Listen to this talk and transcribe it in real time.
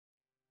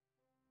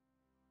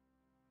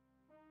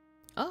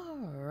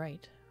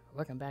Alright,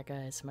 welcome back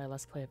guys to my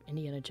Let's Play of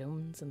Indiana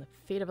Jones and the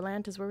Fate of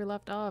Atlantis, where we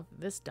left off.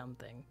 This dumb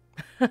thing.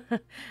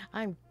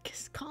 I'm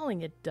just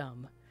calling it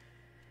dumb.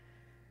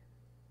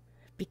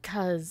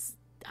 Because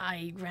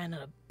I ran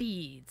out of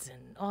beads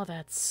and all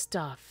that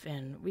stuff,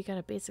 and we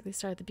gotta basically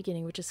start at the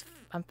beginning, which is,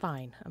 I'm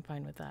fine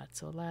with that.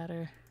 So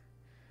ladder.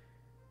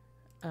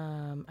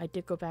 I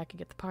did go back and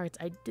get the parts.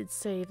 I did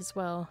save as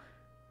well.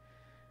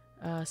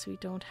 So we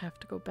don't have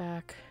to go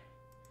back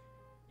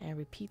and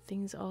repeat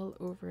things all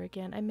over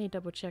again. I may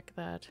double check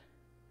that.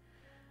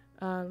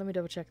 Let me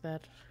double check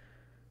that.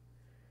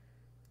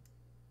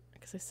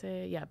 Because I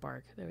say, yeah,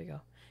 bark. There we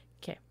go.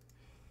 Okay.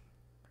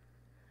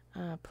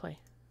 Play.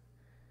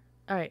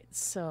 Alright,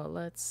 so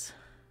let's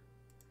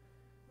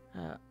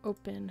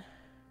open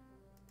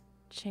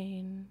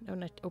chain. No,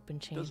 not open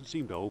chain. Doesn't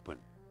seem to open.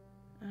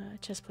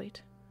 Chest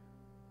plate.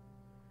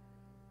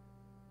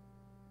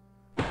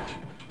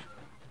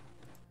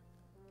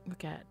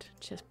 Look at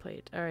chest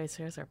plate. Alright, so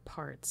here's our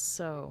parts.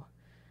 So,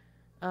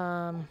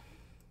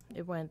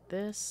 it went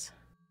this,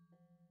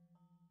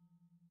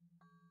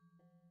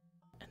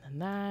 and then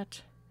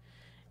that,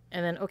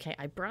 and then, okay,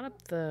 I brought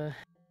up the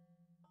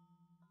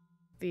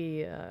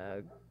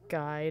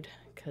guide,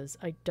 because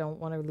I don't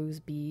want to lose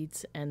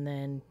beads, and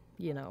then,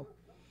 you know,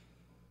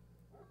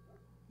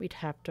 we'd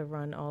have to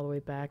run all the way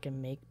back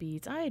and make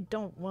beads. I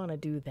don't want to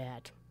do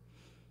that.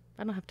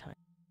 I don't have time.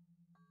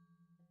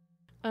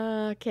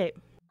 Okay.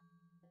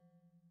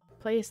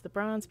 Place the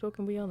bronze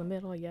spoken wheel in the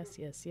middle. Yes,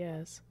 yes,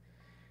 yes.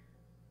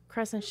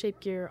 Crescent-shaped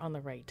gear on the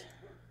right.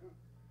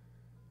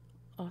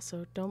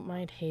 Also, don't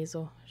mind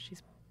Hazel.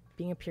 She's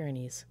being a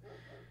Pyrenees.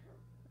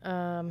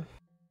 And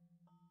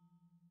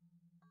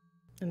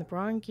the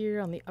bronze gear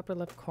on the upper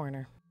left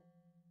corner.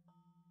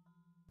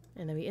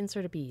 And then we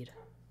insert a bead.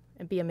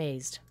 And be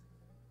amazed.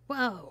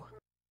 Whoa!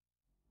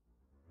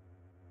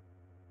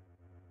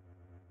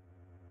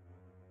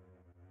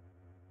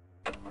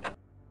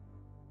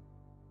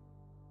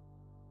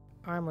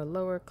 Armor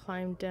lower,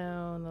 climb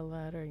down the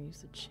ladder and use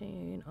the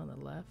chain on the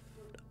left.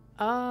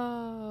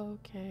 Oh,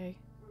 okay.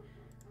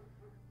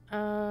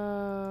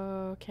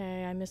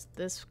 Okay, I missed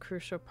this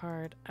crucial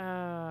part.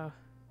 I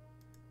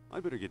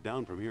better get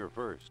down from here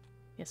first.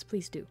 Yes,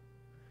 please do.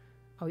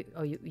 Oh,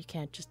 you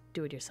can't just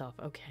do it yourself.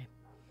 Okay.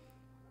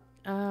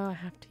 I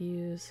have to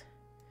use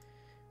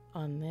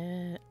on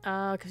that.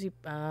 Cause you.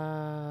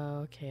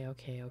 Okay.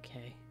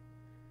 Okay.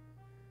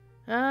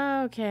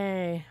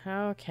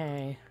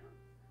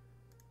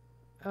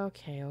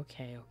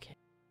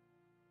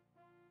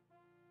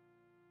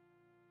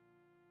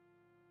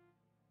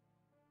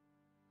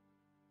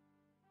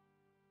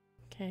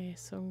 Okay,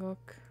 so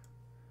look.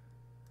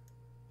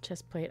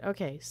 Chest plate.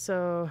 Okay,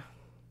 so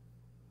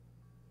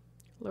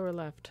lower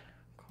left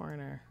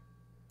corner.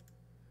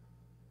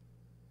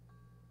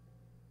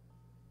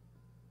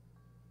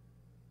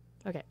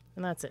 Okay,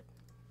 and that's it.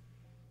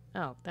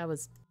 Oh, that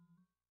was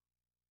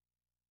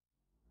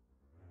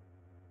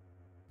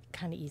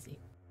kind of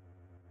easy.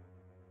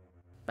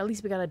 But at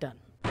least we got it done.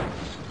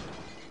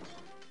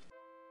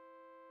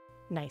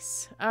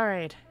 Nice. All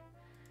right.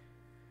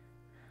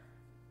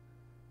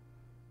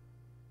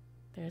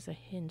 There's a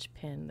hinge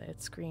pin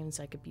that screams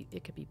it could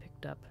be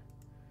picked up.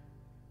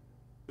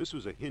 This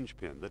was a hinge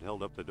pin that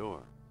held up the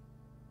door.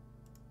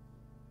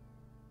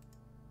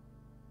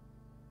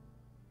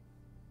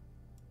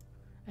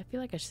 I feel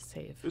like I should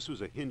save. This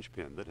was a hinge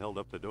pin that held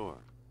up the door.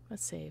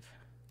 Let's save.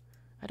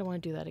 I don't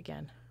want to do that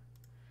again.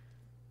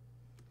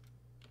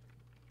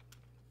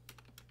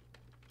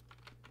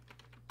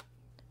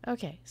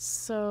 Okay,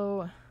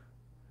 so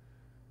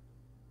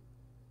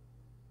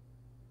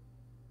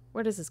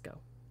where does this go?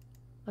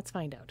 Let's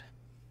find out.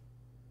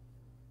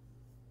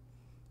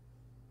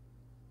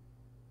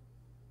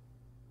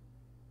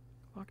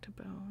 Walk to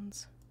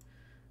bones.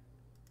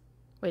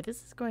 Wait,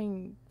 this is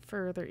going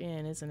further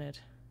in, isn't it?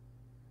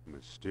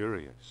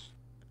 Mysterious.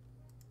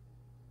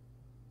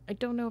 I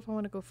don't know if I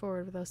want to go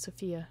forward without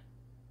Sophia.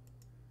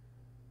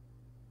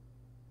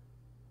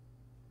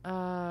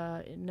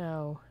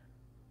 No.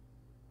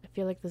 I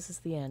feel like this is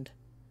the end.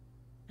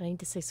 And I need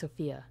to say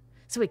Sophia.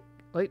 So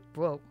wait,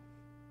 whoa.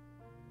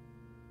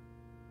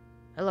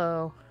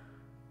 Hello.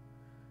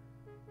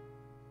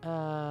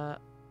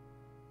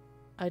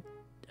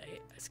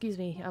 Excuse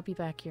me, I'll be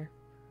back here.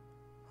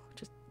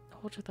 Just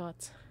hold your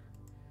thoughts.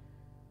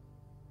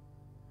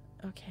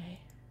 Okay.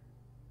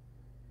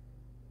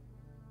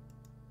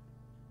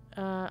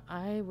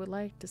 I would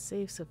like to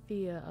save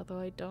Sophia, although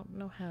I don't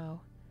know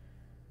how.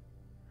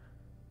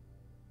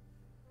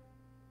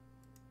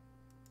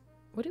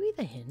 Would it be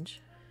the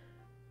hinge?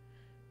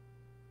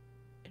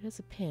 It is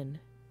a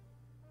pin.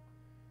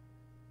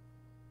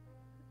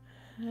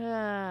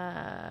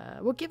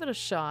 We'll give it a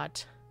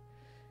shot.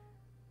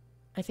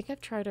 I think I've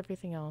tried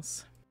everything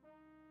else.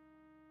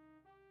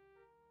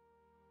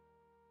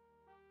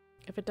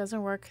 If it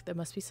doesn't work, there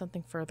must be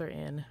something further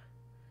in.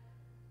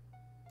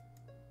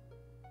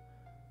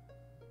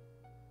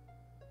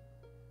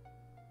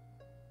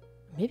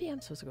 Maybe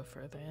I'm supposed to go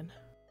further in.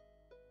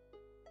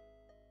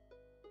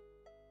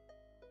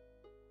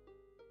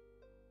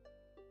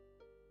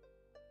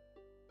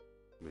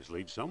 This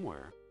leads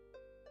somewhere.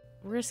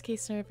 Worst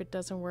case scenario, if it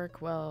doesn't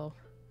work, well,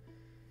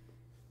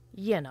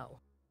 you know.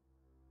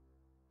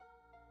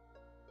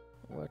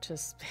 We'll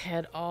just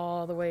head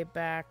all the way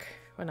back.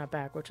 Well, not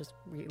back, we'll just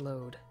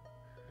reload.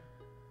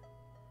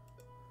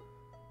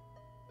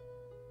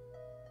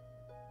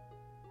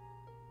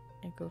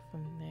 And go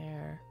from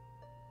there.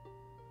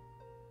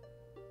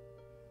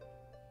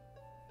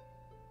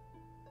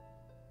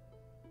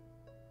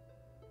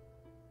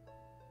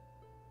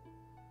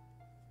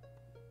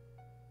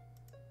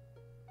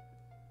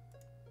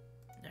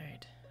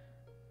 Alright.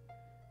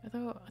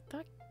 Although, I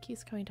thought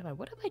he's coming to mind.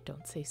 What if I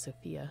don't say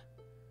Sophia?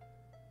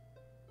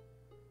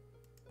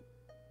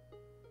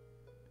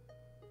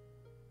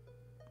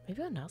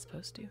 Maybe I'm not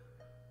supposed to.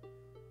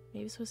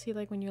 Maybe it's supposed to be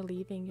like when you're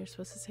leaving, you're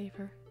supposed to save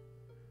her.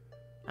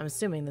 I'm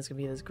assuming there's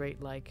gonna be this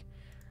great, like,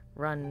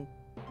 run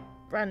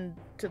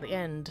to the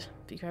end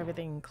before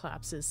everything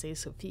collapses, say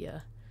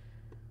Sophia.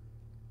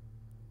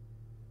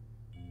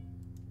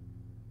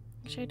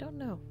 Actually, I don't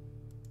know.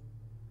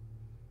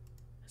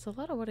 There's a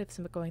lot of what ifs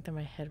going through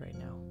my head right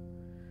now.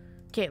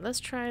 Okay, let's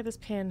try this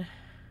pin.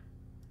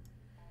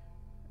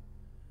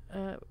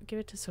 Give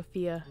it to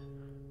Sophia.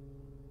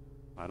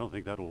 I don't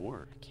think that'll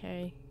work.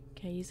 Okay,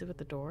 can I use it with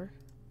the door?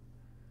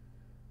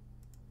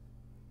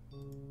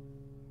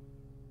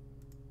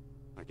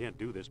 I can't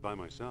do this by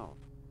myself.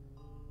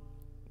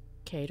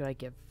 Okay, do I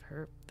give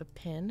her the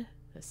pin?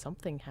 There's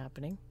something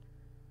happening.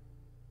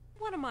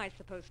 What am I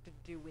supposed to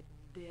do with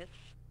this?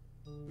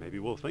 Maybe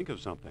we'll think of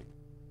something.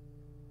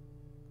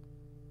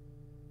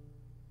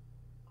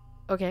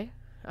 Okay,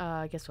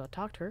 I guess I'll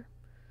talk to her.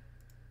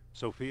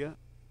 Sophia,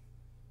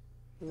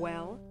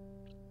 Well,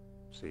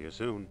 see you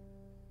soon.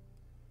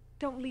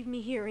 don't leave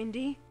me here,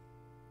 Indy.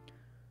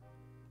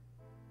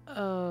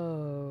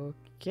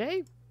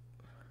 Okay.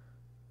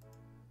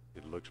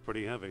 It looks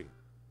pretty heavy.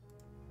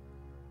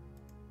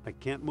 I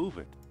can't move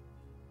it.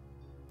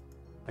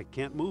 I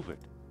can't move it.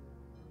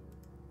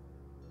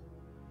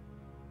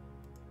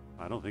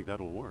 I don't think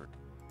that'll work.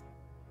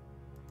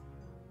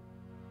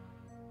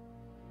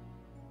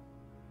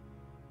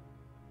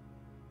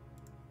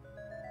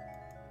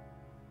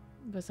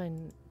 What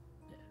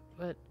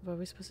are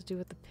we supposed to do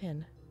with the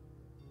pin?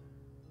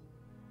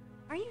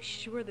 Are you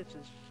sure this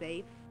is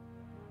safe?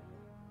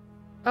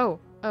 Oh,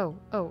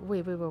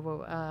 wait,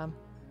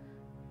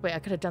 wait, I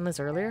could have done this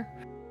earlier?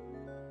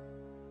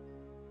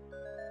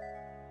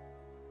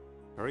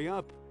 Hurry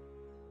up.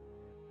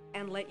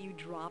 And let you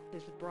drop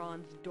this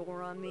bronze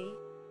door on me?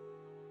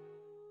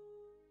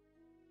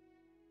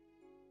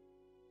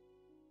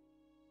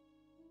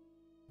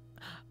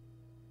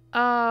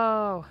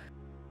 Oh,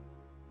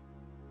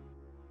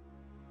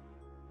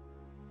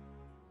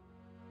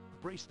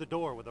 Brace the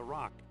door with a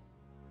rock.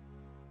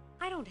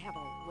 I don't have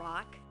a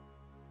rock.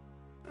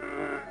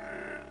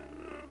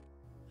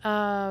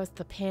 it's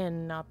the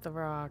pin, not the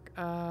rock.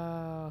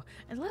 Oh,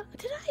 and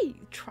did I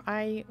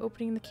try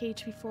opening the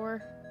cage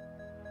before?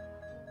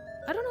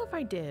 I don't know if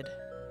I did.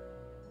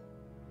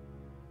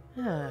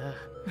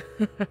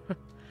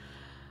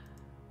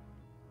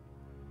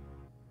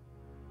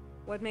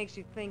 What makes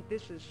you think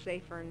this is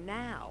safer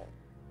now?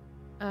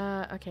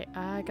 Okay,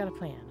 I got a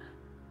plan.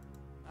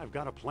 I've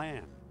got a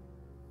plan.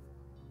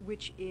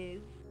 Which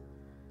is?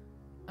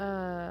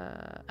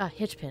 A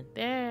hitch pin.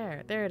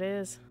 There it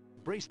is.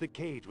 Brace the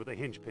cage with a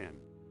hinge pin.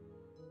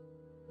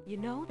 You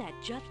know, that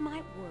just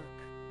might work.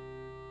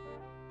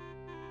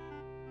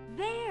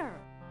 There!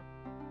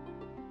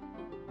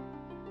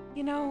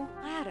 You know,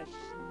 I ought to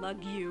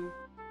slug you.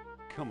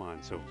 Come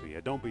on,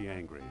 Sophia, don't be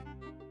angry.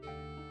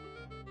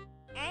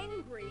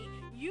 Angry?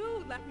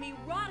 You left me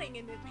rotting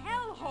in this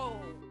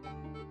hellhole!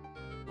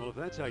 Well, if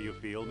that's how you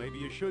feel, maybe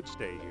you should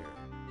stay here.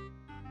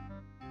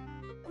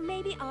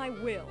 Maybe I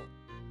will.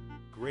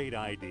 Great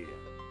idea.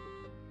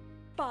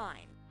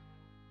 Fine.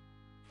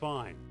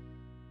 Fine.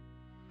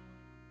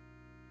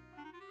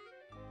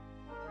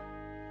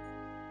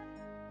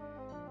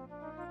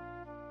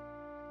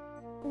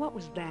 What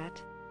was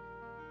that?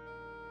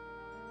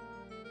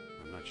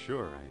 I'm not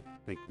sure. I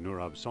think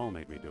Nurab Sol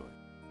made me do it.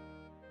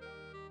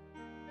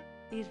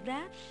 Is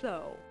that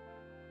so?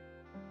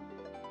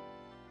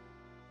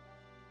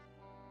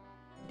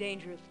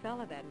 Dangerous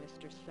fella, that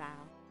Mr. Sal.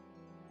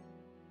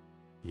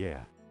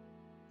 Yeah.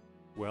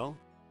 Well,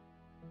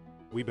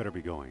 we better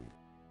be going.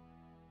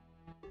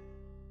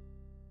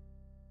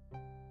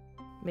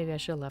 Maybe I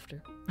should have left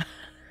her.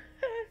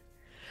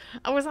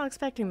 I was not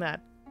expecting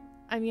that.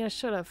 I mean, I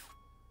should have.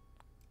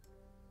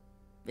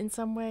 In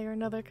some way or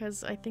another,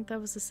 because I think that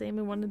was the same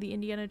in one of the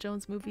Indiana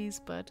Jones movies,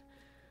 but...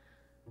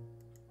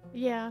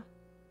 Yeah.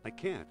 I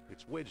can't.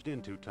 It's wedged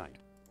in too tight.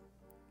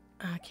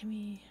 Can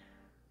we...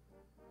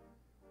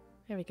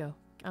 There we go.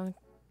 I'm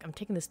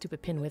taking this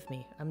stupid pin with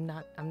me. I'm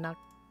not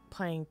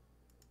playing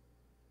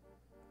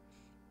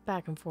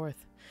back and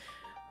forth.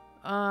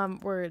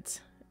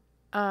 Words.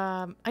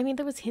 I mean,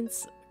 there was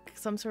hints,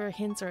 some sort of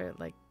hints, or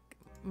like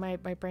my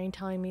brain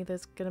telling me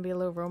there's gonna be a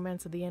little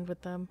romance at the end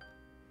with them.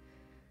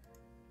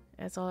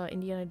 As all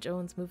Indiana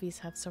Jones movies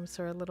have some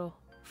sort of little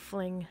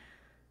fling.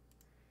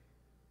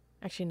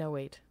 Actually, no,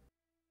 wait.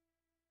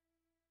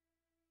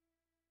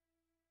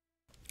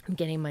 I'm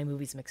getting my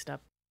movies mixed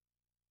up.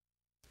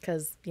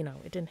 Because, you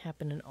know, it didn't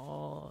happen in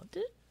all...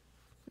 Did it?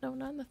 No,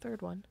 not in the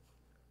third one.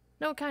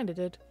 No, it kind of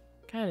did.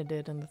 Kind of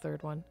did in the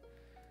third one.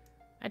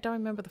 I don't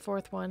remember the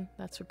fourth one.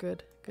 That's for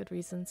good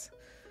reasons.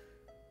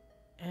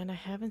 And I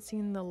haven't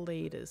seen the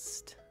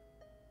latest.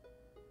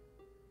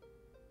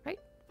 Right?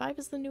 5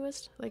 is the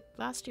newest? Like,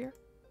 last year?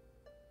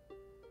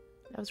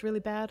 That was really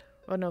bad?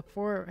 Oh no,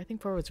 4... I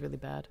think 4 was really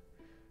bad.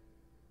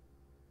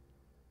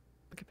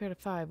 But compared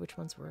to 5, which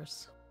one's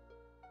worse?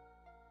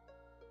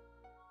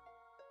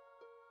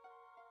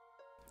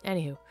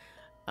 Anywho.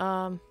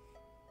 I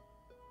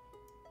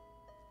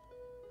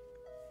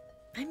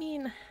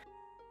mean...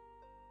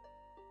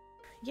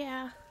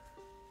 Yeah.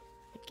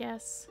 I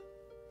guess.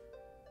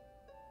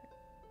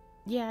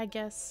 Yeah, I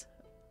guess.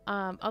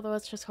 Although I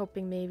was just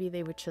hoping maybe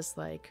they would just,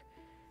 like,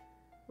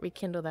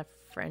 rekindle that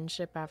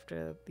friendship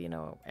after, you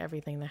know,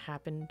 everything that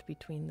happened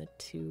between the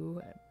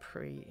two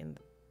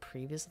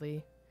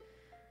previously.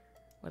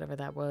 Whatever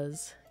that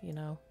was, you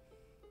know.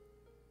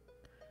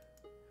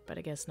 But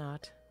I guess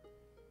not.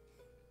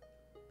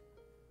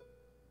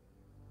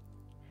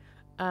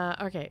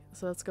 Okay,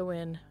 so let's go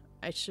in.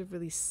 I should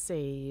really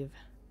save,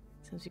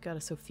 since we got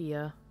a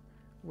Sophia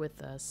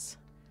with us.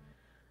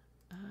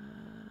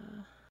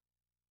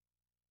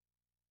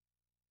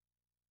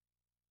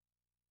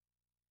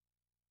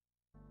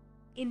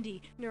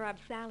 Indy, Nurab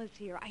Sal is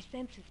here. I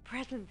sense his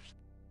presence.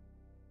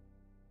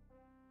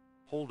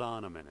 Hold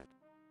on a minute.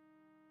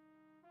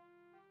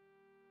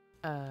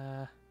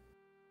 Are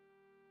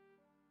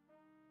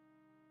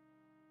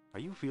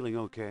you feeling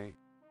okay?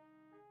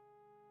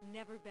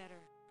 Never better.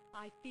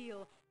 I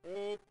feel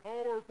all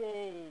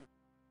powerful.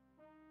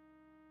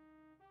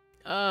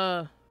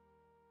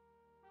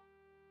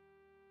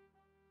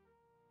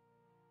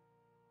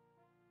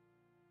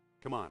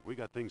 Come on, we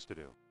got things to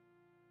do.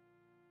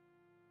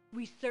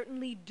 We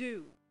certainly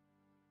do.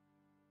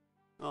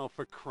 Oh,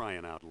 for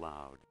crying out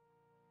loud.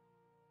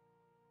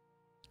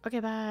 Okay,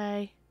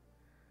 bye.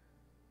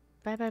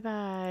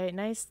 Bye.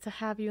 Nice to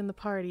have you in the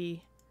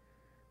party.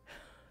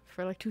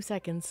 For like 2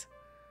 seconds.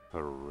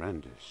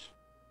 Horrendous.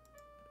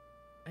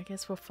 I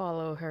guess we'll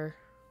follow her.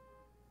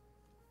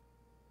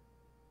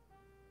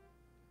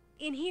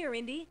 In here,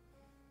 Indy.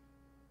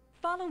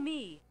 Follow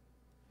me.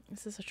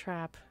 Is this a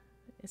trap?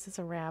 Is this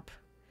a wrap?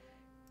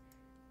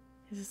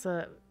 Is this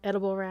a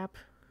edible wrap?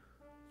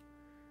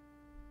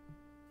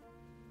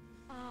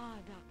 Ah,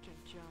 Dr.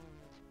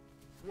 Jones.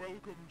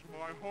 Welcome to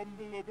my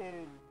humble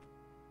abode.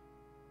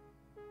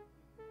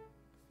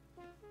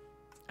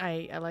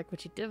 I like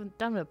what you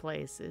done with the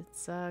place.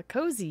 It's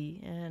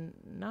cozy and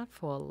not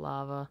full of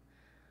lava.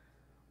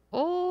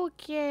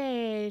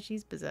 Okay,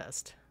 she's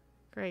possessed.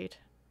 Great.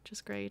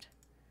 Just great.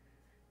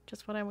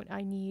 Just what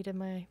I need in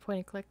my point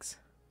and clicks.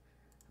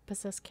 A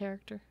possessed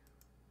character.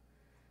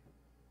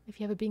 If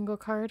you have a bingo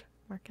card,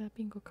 mark that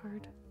bingo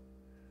card.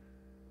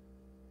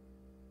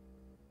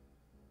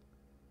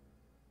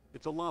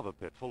 It's a lava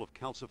pit full of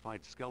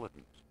calcified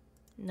skeletons.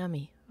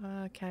 Nummy.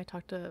 Can I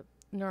talk to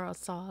Nora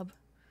Sob?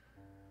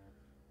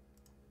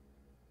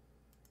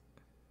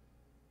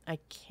 I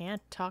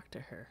can't talk to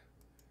her.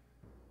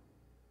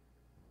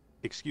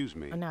 Excuse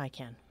me. Oh, now I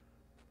can.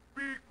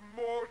 Speak,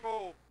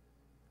 mortal!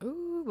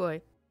 Ooh,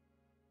 boy.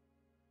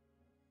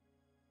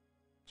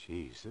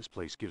 Jeez, this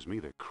place gives me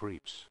the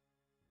creeps.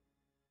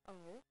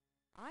 Oh,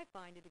 I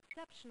find it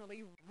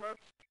exceptionally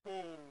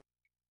Restful.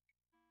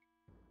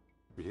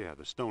 Yeah,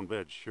 the stone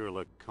beds sure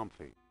look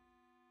comfy.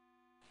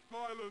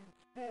 Silence,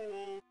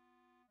 fool!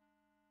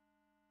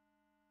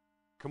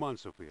 Come on,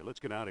 Sophia,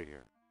 let's get out of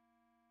here.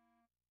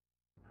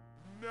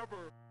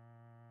 Never!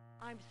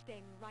 I'm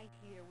staying right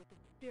here with the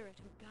spirit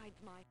who guides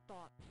my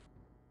thoughts.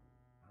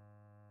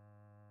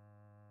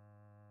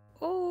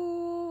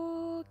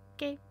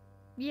 Okay.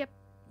 Yep.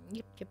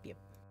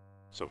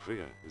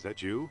 Sophia, is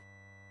that you?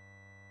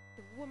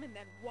 The woman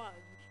that was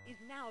is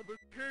now The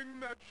king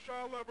that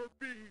shall ever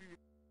be!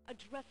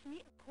 Address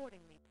me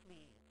accordingly, please.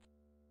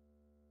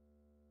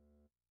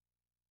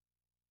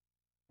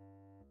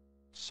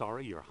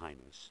 Sorry, Your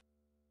Highness.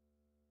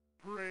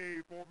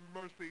 Pray for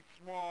mercy,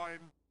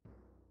 swine!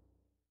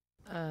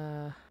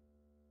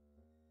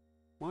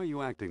 Why are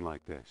you acting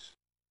like this?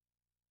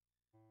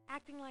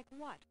 Acting like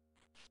what?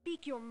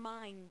 Speak your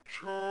mind.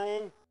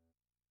 Churl!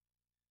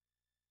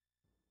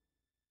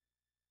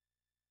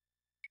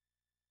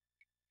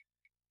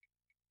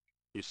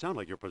 You sound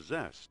like you're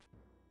possessed.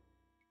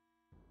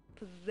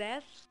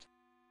 Possessed?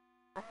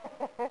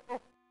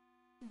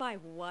 By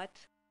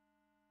what?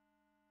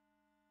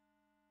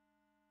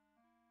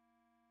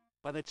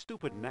 By that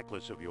stupid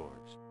necklace of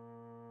yours.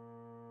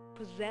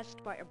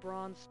 Possessed by a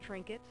bronze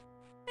trinket?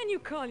 And you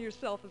call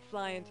yourself a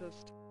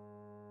scientist?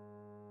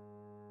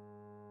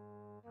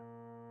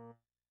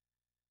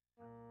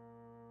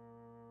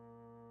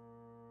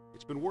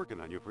 It's been working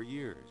on you for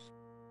years.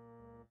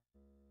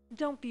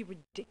 Don't be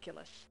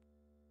ridiculous.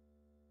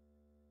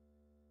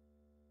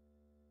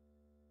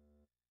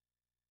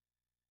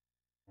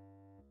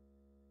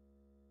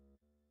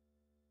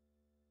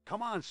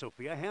 Come on,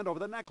 Sophia, hand over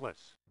the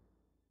necklace.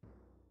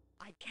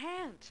 I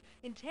can't.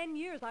 In 10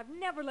 years, I've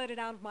never let it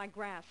out of my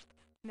grasp.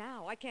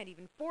 Now, I can't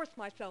even force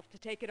myself to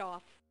take it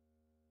off.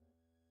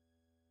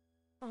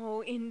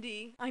 Oh,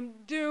 Indy, I'm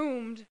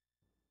doomed.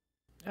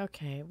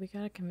 Okay, we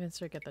gotta convince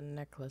her to get the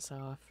necklace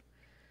off.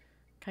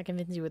 Can I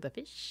convince you with a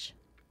fish?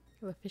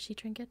 With a fishy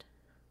trinket?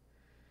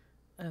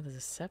 Oh, there's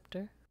a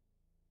scepter.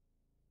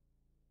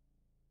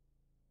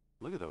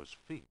 Look at those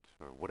feet,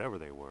 or whatever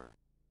they were.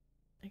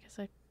 I guess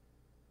I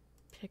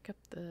pick up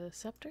the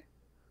scepter.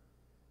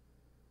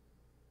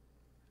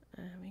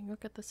 We can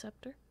look at the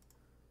scepter.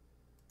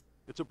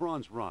 It's a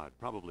bronze rod,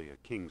 probably a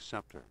king's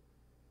scepter.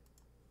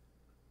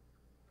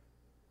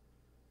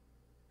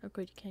 Oh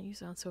good, you can't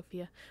use it on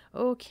Sophia.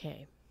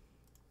 Okay.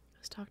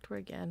 Let's talk to her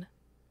again.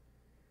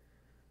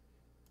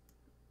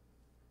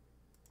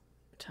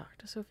 Talk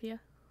to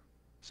Sophia.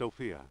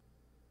 Sophia.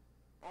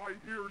 I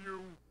hear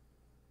you.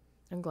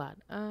 I'm glad.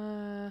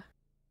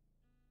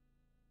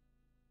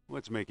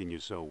 What's making you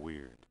so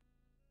weird?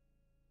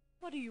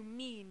 What do you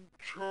mean?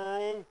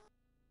 Charles?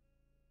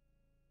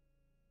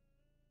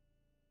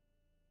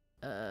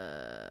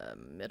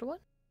 Middle one?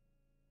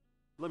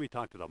 Let me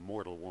talk to the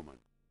mortal woman.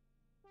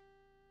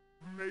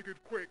 Make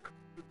it quick.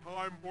 The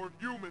time for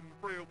human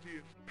frailty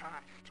is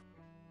past.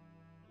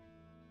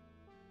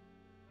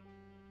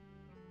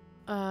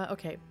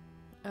 Okay.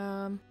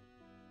 How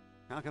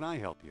can I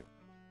help you?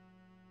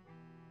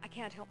 I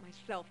can't help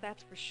myself,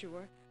 that's for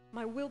sure.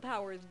 My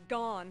willpower is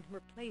gone,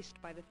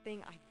 replaced by the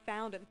thing I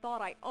found and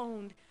thought I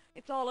owned.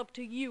 It's all up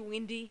to you,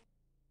 Indy.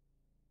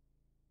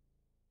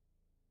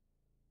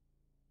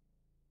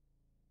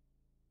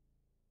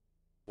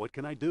 What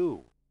can I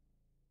do?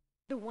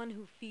 The one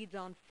who feeds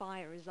on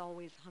fire is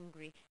always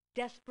hungry.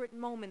 Desperate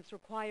moments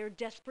require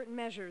desperate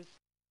measures.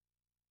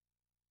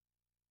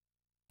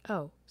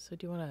 Oh, so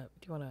do you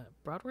want a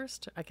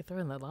bratwurst? I could throw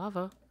in the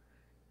lava.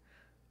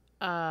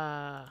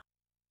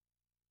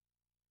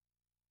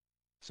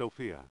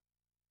 Sophia.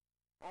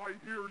 I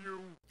hear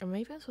you. Or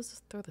maybe I'm supposed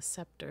to throw the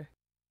scepter.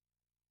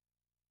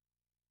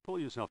 Pull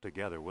yourself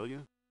together, will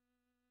you?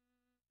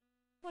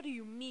 What do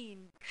you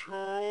mean?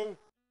 Charles?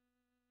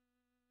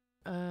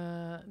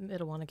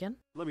 Middle one again.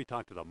 Let me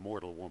talk to the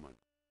mortal woman.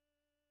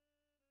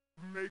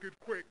 Make it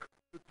quick.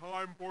 The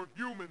time for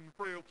human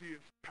frailty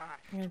is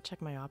past. I'm gonna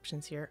check my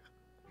options here.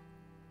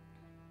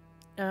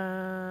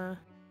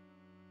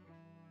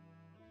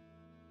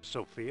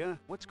 Sophia?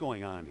 What's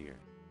going on here?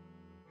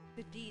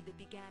 The deed that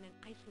began in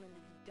Iceland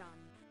is done.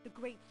 The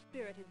Great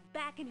Spirit is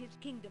back in his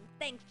kingdom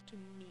thanks to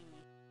me.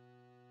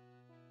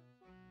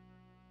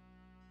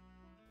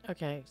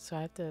 Okay, so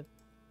I have to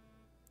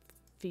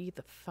feed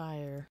the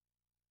fire.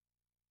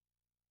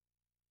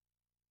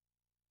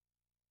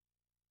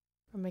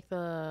 Or make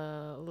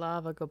the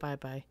lava go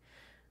bye-bye.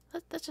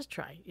 Let's just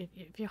try.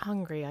 If you're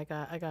hungry, I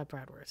got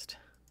bratwurst.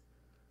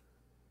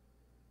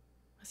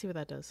 Let's see what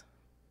that does.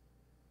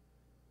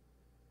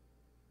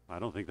 I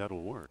don't think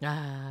that'll work.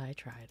 Ah, I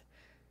tried.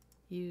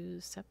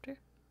 Use scepter?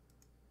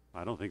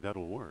 I don't think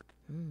that'll work.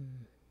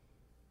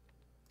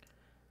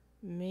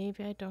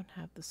 Maybe I don't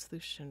have the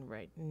solution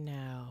right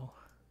now.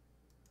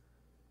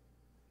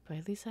 But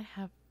at least I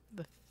have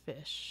the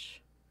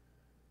fish.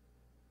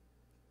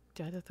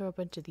 Do I have to throw a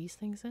bunch of these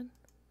things in?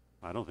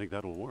 I don't think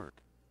that'll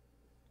work.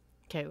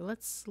 Okay, well,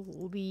 let's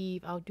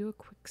leave. I'll do a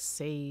quick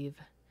save.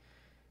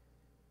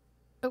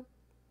 Oh,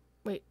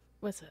 wait.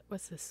 What's it?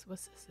 What's this?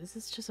 What's this? Is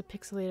this just a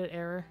pixelated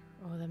error?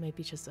 Oh, that might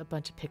be just a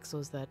bunch of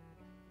pixels that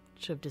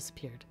should have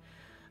disappeared.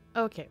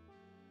 Okay.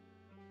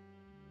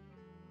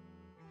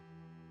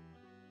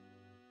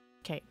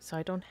 Okay, so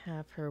I don't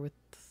have her with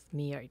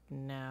me right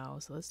now,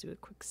 so let's do a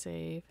quick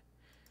save.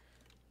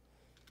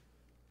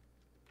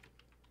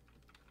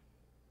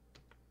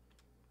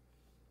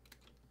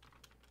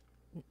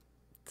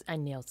 I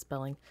nailed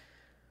spelling.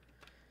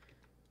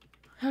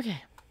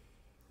 Okay.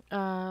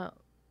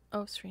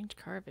 Oh, strange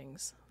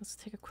carvings. Let's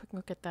take a quick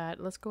look at that.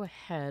 Let's go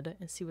ahead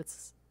and see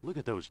what's, Look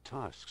at those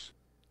tusks.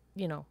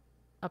 you know,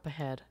 up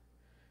ahead.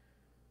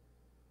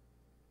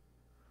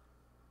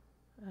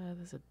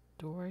 There's a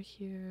door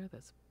here.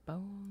 There's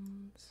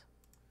bones.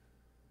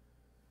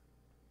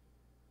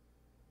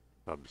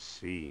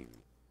 Obscene.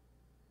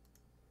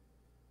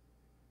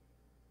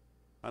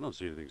 I don't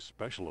see anything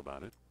special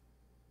about it.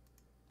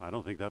 I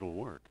don't think that'll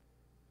work.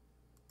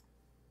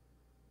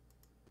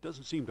 It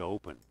doesn't seem to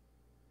open.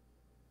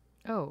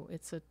 Oh,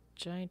 it's a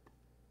giant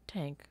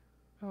tank.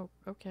 Oh,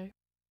 okay.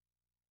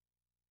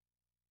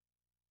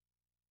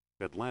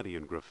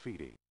 Atlantean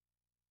graffiti.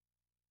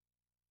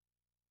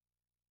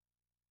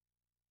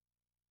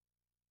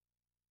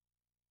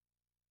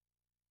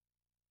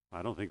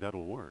 I don't think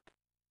that'll work.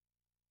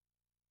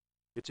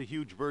 It's a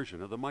huge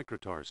version of the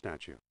Microtar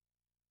statue.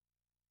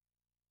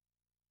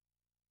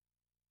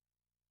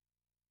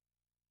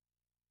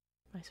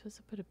 Am I supposed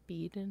to put a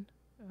bead in?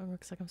 Oh,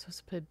 looks like I'm supposed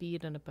to put a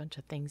bead and a bunch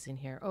of things in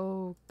here.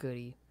 Oh,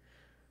 goody.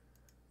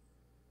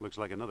 Looks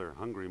like another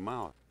hungry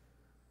mouth.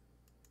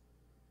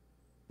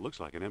 Looks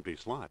like an empty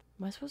slot.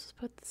 Am I supposed to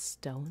put the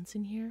stones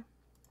in here?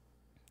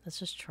 Let's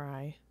just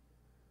try.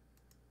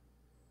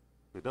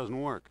 It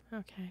doesn't work.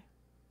 Okay.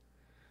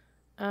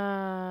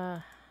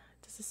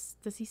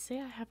 Does he say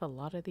I have a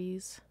lot of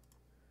these?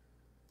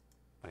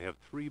 I have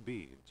 3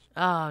 beads.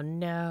 Oh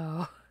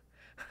no.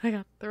 I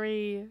got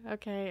 3.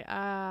 Okay,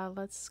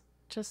 let's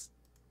just...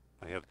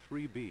 I have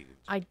 3 beads.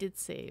 I did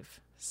save,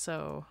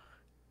 so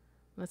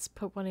let's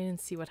put one in and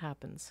see what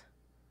happens.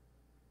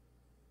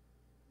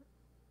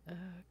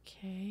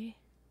 Okay.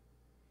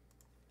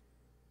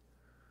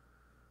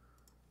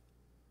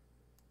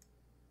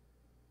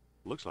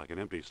 Looks like an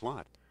empty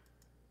slot.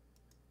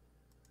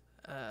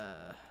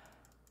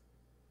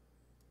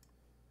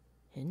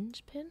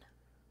 Hinge pin?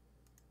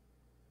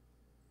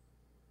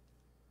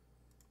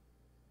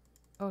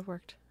 Oh, it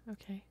worked.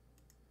 Okay.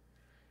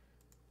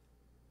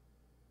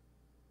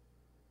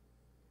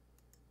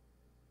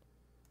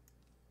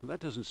 That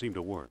doesn't seem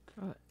to work.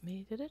 Oh,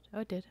 maybe did it? Oh,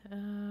 it did.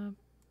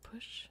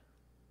 Push.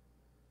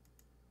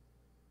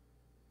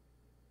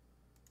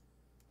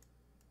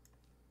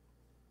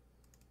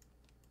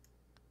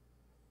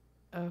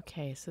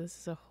 Okay, so this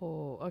is a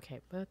whole...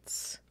 Okay,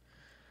 let's...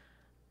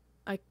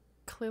 I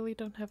clearly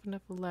don't have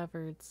enough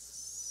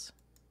levers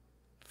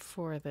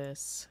for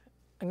this.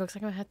 It looks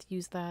like I'm gonna have to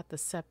use that, the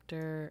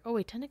scepter... Oh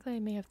wait, technically I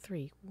may have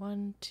 3.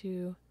 1,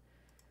 2,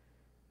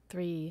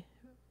 3.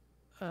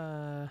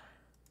 At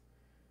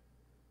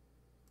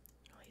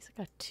least I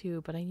got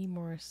 2, but I need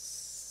more...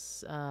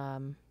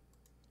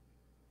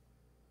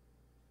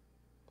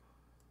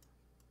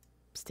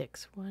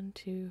 sticks. 1,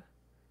 2...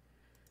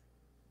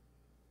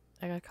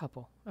 I got a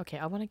couple. Okay,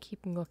 I want to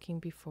keep looking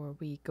before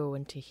we go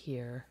into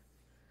here.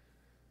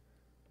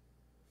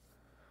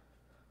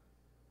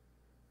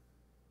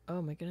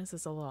 Oh my goodness,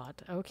 it's a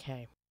lot.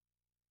 Okay.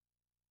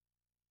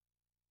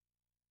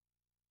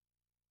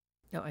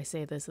 No, I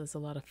say this is a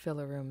lot of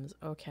filler rooms.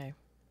 Okay.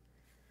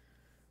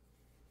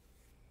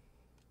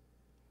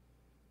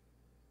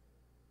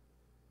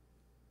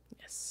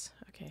 Yes,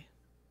 okay.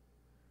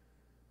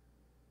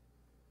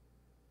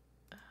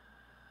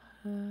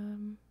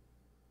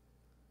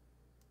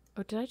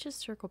 Oh, did I just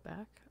circle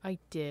back? I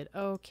did.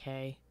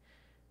 Okay.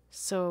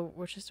 So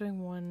we're just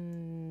doing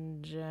one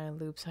giant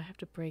loop, so I have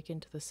to break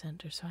into the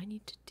center. So I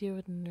need to deal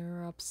with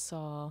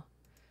Neuropsol.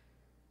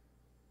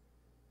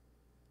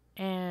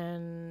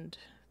 And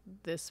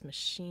this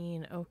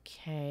machine.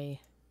 Okay.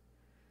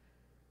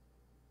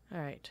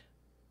 Alright.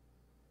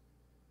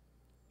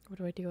 What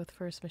do I deal with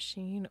first?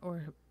 Machine?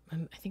 Or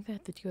I think I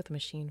have to deal with the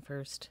machine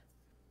first.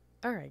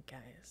 Alright,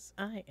 guys.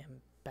 I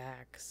am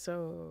back.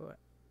 So,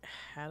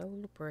 had a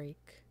little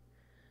break.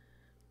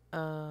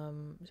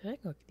 Did I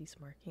look at these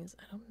markings?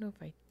 I don't know if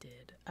I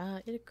did.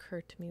 It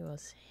occurred to me while I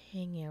was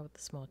hanging out with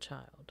a small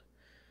child.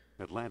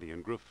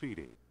 Atlantean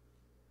graffiti.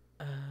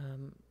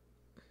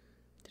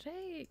 Did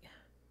I...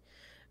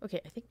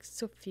 Okay, I think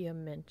Sophia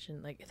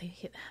mentioned, like, I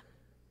think...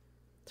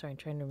 Sorry, I'm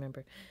trying to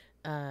remember.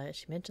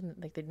 She mentioned,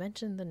 like, they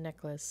mentioned the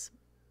necklace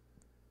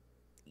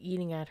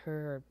eating at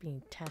her or being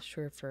attached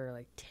to her for,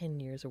 like, 10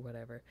 years or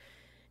whatever.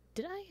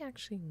 Did I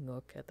actually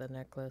look at the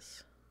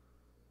necklace?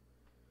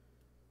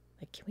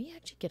 Like, can we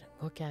actually get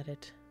a look at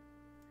it?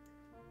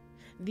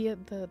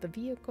 The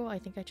vehicle, I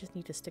think I just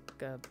need to stick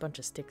a bunch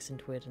of sticks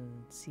into it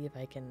and see if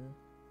I can,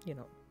 you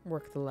know,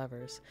 work the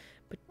levers.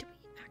 But did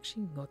we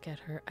actually look at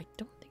her? I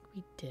don't think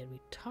we did. We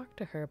talked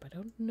to her, but I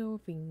don't know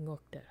if we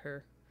looked at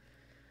her.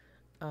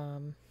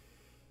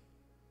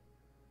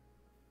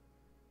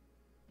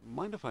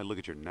 Mind if I look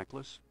at your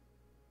necklace?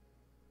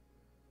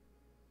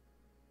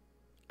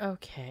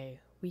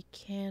 Okay, we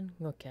can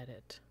look at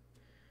it.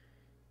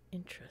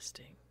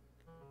 Interesting.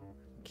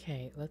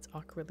 Okay, let's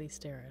awkwardly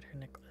stare at her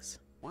necklace.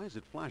 Why is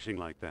it flashing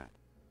like that?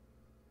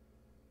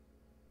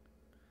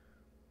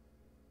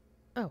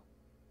 Oh.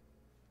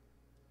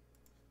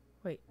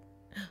 Wait.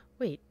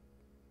 Wait.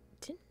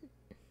 Didn't...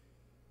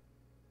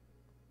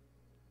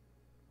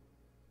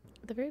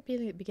 At the very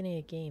beginning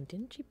of the game,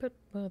 didn't she put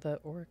one of the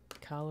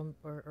column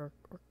or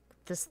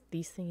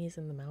these thingies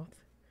in the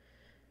mouth?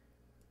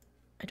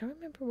 I don't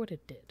remember what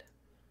it did.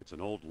 It's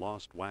an old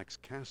lost wax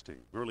casting,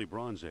 early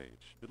Bronze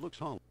Age. It looks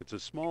hollow. It's a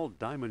small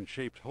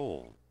diamond-shaped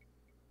hole.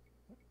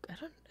 I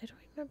don't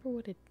remember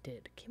what it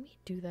did. Can we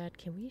do that?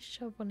 Can we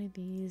shove one of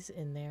these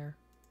in there?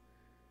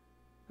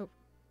 Oh.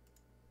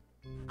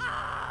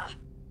 Ah!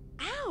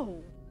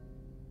 Ow!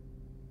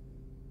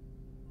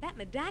 That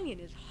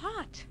medallion is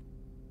hot.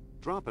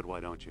 Drop it,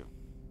 why don't you?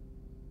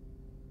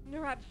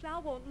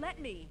 Sal won't let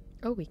me.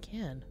 Oh, we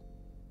can.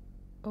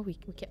 Oh, we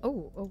can.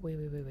 Oh,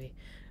 wait.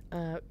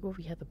 Well,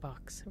 we had the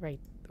box. Right.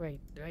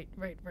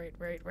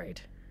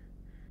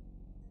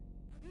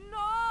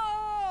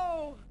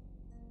 No!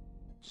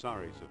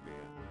 Sorry, Sophia.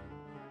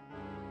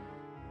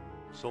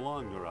 So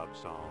long,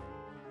 Neuropsol.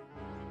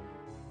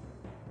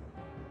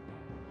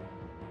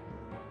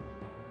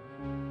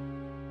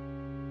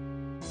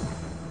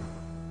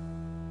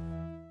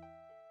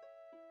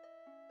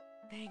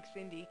 Thanks,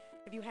 Indy.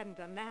 If you hadn't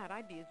done that,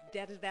 I'd be as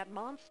dead as that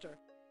monster.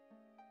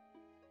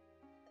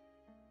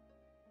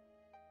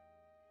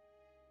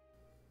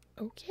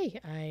 Okay,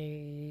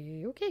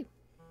 okay.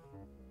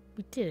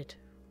 We did it.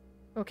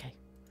 Okay.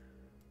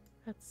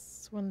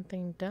 That's one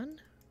thing done.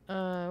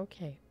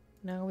 Okay.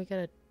 Now we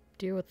gotta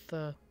deal with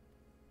the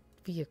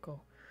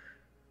vehicle.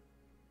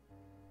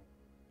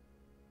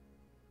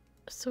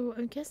 So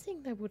I'm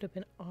guessing that would have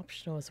been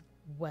optional as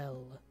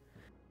well.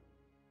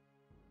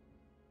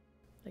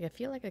 Like, I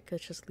feel like I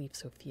could just leave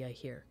Sophia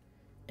here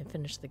and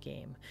finish the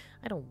game.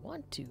 I don't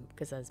want to,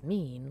 because that's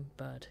mean,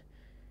 but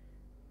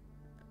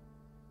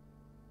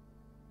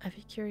I'd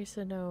be curious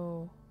to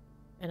know,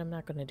 and I'm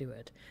not going to do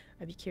it,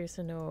 I'd be curious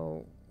to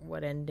know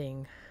what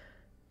ending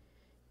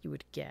you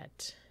would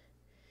get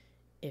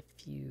if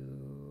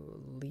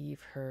you leave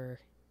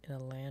her in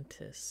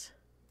Atlantis.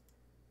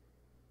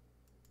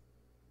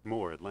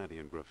 More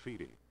Atlantean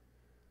graffiti.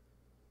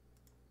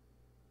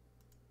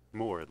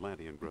 More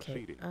Atlantean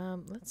graffiti.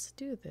 Okay, let's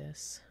do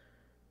this.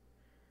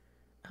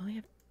 I only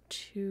have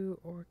 2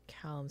 ore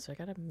columns, so I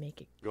gotta make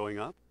it Going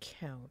up?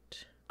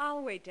 count.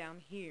 I'll wait down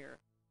here.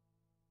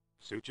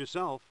 Suit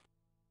yourself.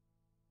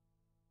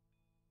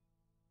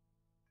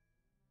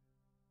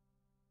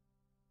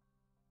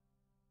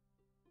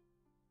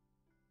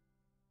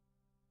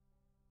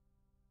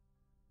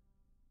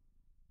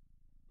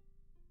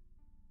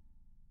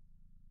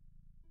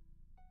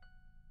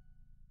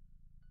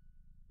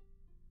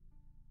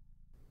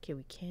 Okay,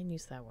 we can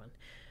use that one.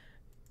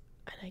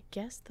 And I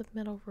guess the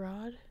metal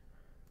rod?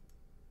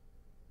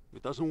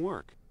 It doesn't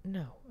work.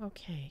 No.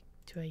 Okay.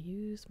 Do I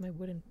use my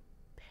wooden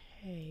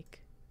peg?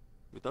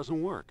 It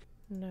doesn't work.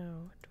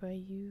 No. Do I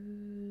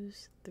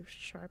use the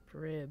sharp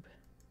rib?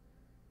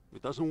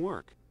 It doesn't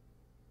work.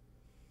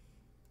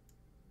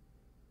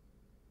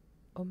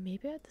 Oh,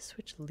 maybe I have to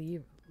switch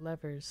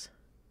levers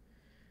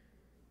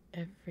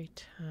every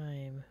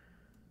time.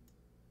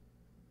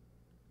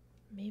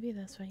 Maybe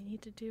that's what I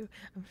need to do.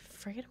 I'm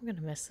afraid I'm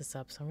gonna mess this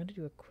up, so I'm gonna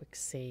do a quick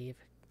save.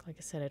 Like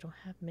I said, I don't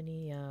have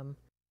many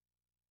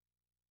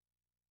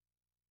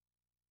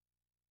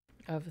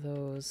of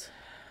those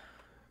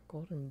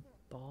golden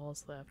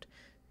balls left.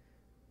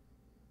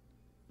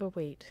 But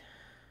wait.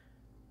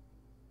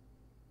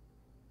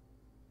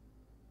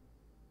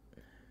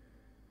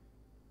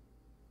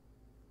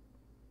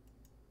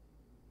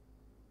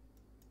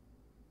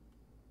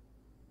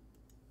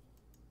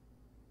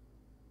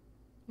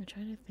 I'm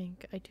trying to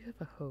think. I do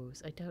have a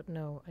hose. I don't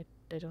know. I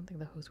don't think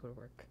the hose would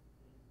work.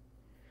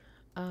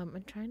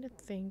 I'm trying to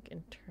think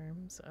in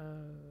terms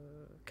of,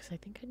 because I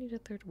think I need a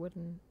third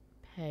wooden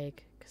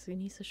peg, because it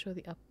needs to show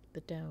the up,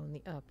 the down,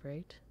 the up,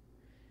 right?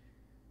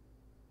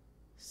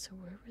 So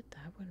where would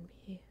that one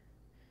be?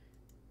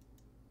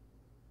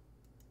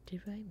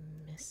 Did I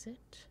miss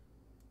it?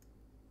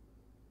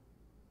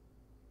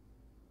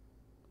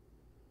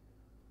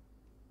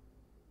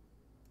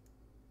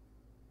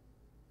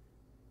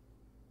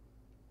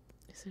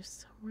 Is there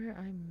somewhere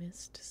I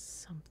missed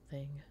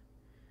something?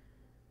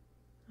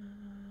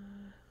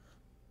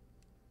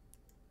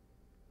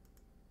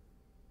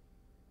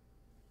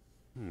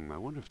 I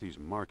wonder if these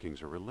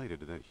markings are related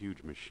to that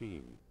huge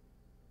machine.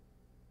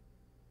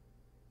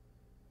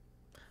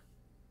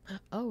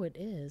 Oh, it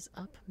is.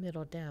 Up,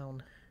 middle,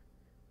 down.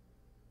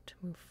 To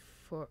move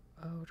for...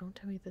 Oh, don't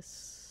tell me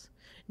this...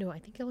 No, I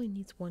think it only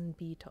needs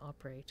 1B to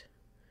operate.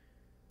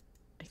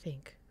 I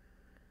think.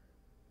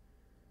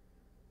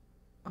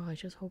 Oh, I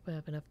just hope I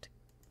have enough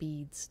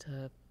beads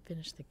to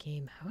finish the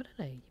game. How did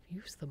I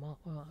use them all?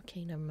 Well,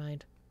 okay, never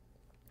mind.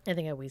 I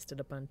think I wasted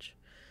a bunch.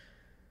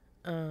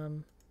 I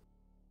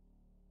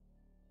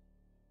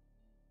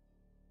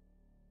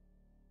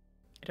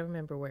don't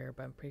remember where,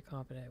 but I'm pretty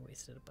confident I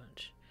wasted a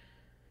bunch.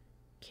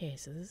 Okay,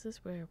 so this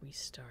is where we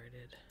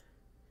started.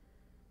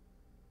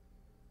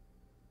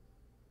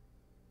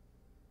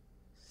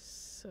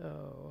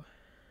 So...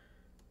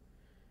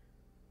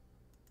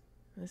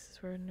 This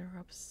is where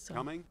Neurops saw.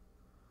 Coming?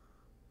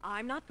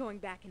 I'm not going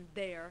back in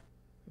there.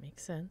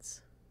 Makes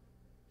sense.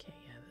 Okay,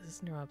 yeah, this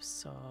is Neurops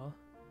saw.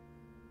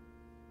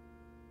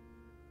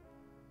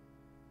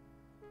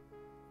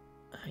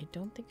 I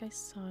don't think I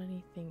saw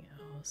anything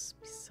else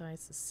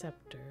besides the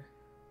scepter.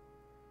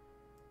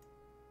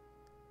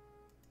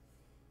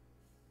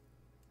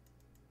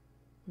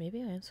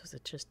 Maybe I am supposed to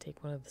just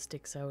take one of the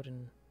sticks out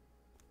and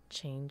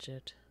change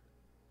it.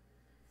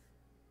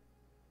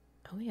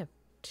 I only have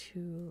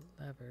 2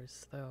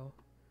 levers, though.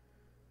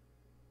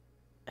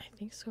 I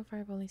think so far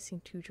I've only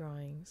seen 2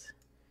 drawings.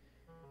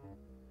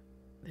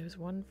 There's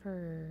one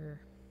for...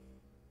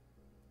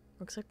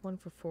 Looks like one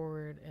for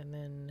forward, and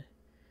then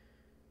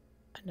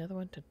another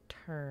one to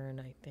turn,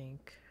 I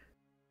think.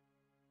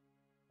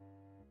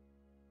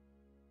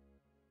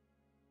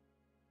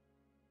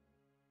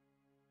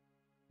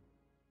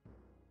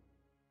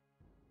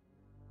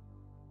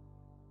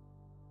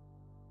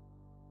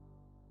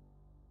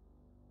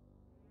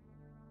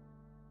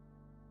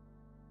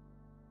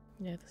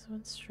 Yeah, this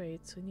one's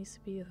straight, so it needs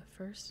to be the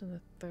first and the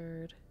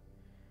third.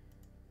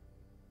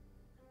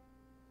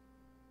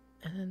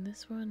 And then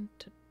this one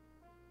to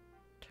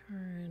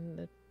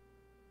turn,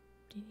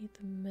 you need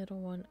the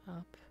middle one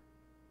up.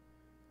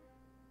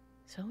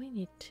 So I only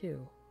need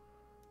 2.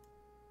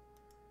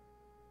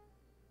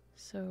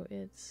 So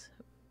it's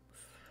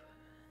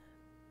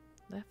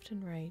left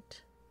and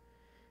right.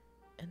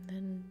 And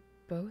then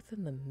both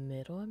in the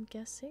middle, I'm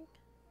guessing?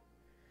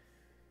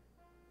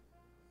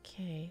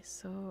 Okay,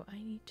 so I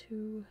need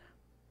to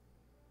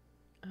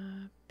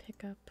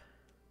pick up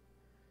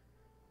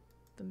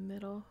the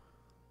middle.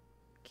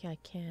 Okay, I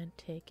can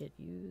take it.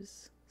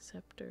 Use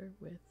scepter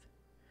with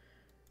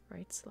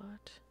right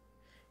slot.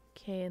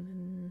 Okay,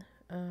 and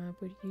then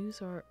would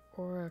use our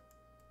aura,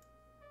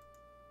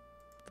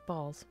 the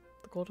balls,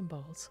 the golden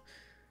balls,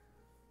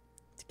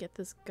 to get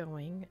this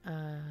going.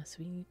 So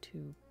we need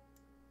to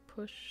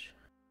push.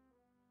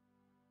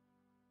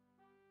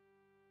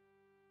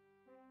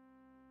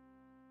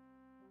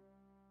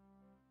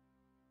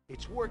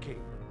 It's working.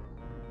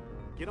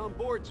 Get on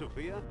board,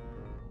 Sophia.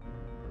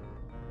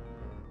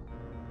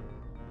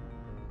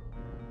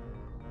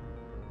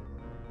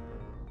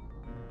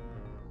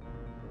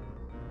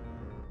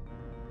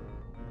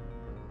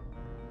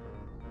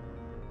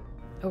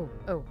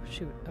 Oh,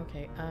 shoot.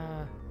 Okay,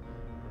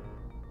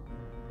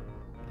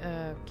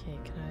 okay,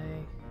 can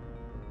I...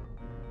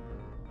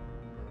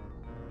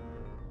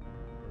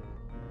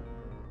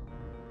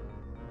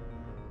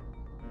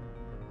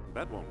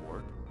 That won't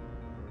work.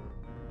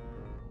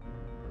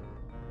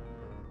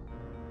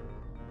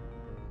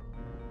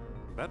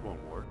 That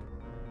won't work.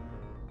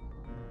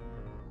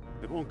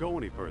 It won't go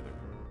any further.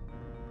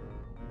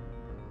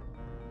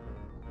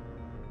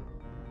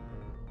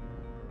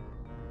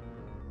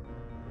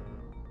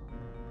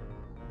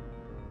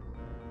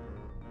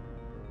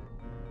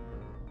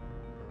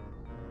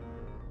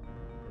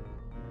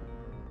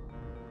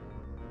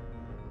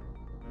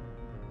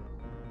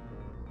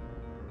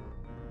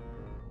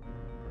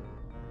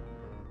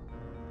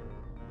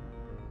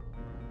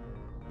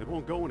 It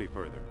won't go any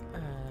further.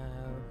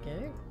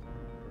 Okay.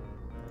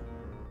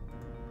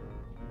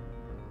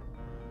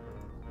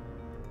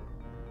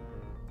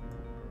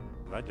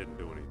 That didn't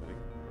do anything.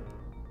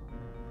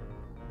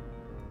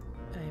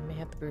 I may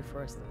have to brute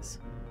force this.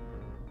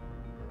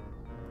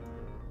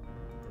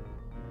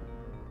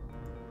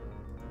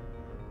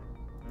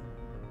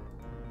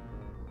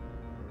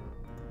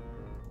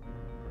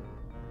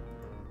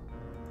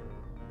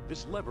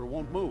 This lever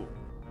won't move.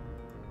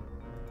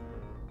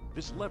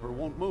 This lever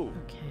won't move.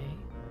 Okay.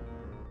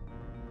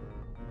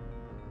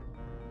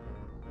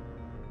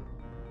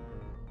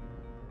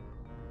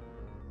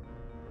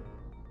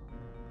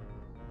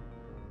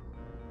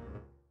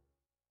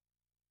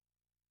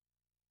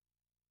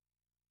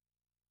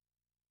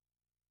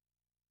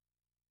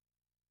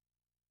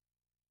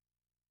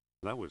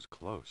 That was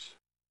close.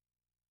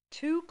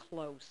 Too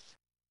close.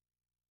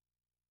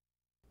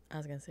 I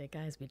was gonna say,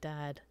 guys, we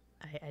died.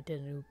 I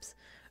did an oops.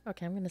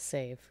 Okay, I'm gonna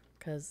save,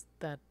 because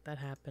that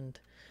happened.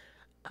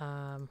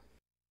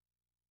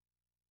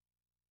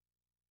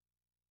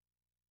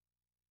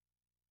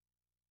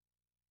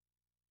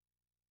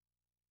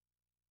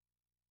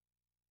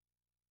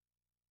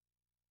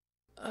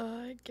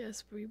 I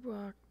guess we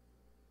walk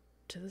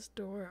to this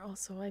door.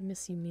 Also, I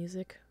miss you,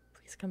 music.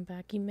 Please come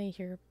back. You may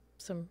hear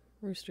some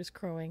roosters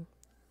crowing.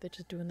 They're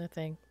just doing their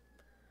thing.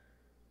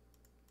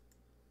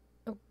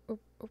 Oh.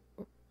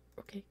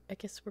 Okay, I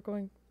guess we're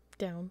going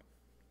down.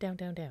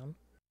 Down.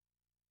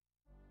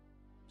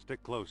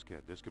 Stick close,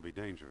 kid. This could be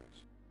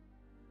dangerous.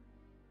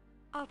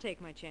 I'll take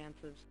my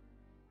chances.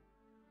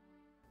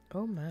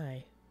 Oh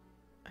my.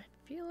 I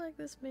feel like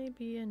this may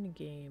be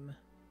endgame.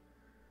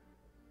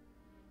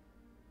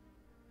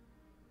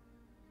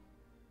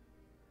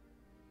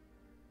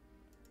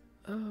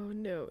 Oh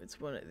no, it's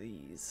one of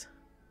these.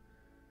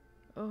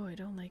 Oh, I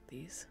don't like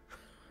these.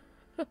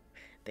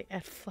 They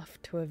add fluff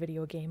to a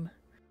video game.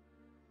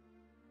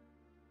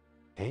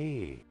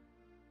 Hey.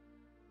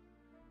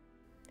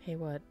 Hey,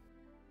 what?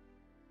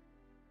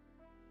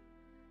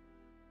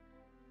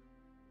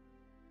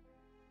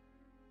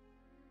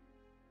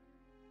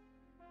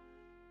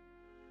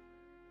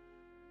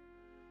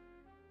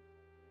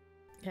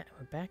 Yeah,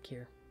 we're back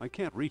here. I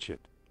can't reach it.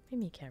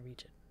 Maybe you can't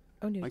reach it.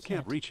 Oh no, you I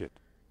can't. can't reach it.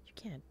 You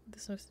can't.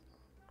 There's no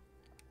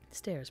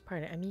stairs.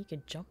 Pardon. I mean, you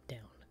can jump down.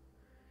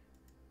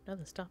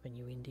 Nothing's stopping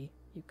you, Indy.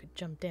 You could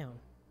jump down.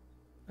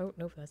 Oh,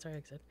 no, that's our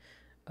exit.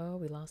 Oh,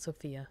 we lost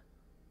Sophia.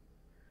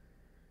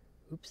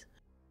 Oops.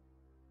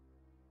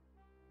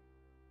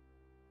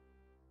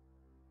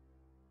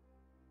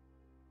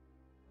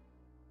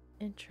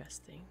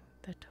 Interesting.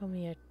 That told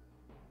me I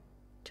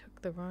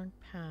took the wrong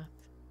path.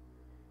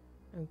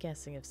 I'm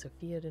guessing if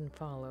Sophia didn't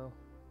follow.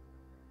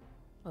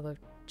 Although,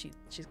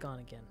 she's gone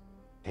again.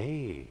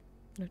 Hey.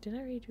 No, did I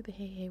already do the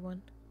hey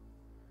one?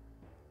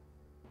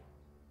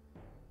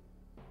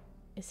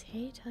 Is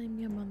hey telling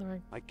me I'm on the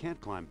right... I can't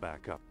climb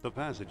back up. The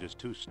passage is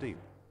too steep.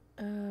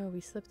 Oh, we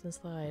slipped and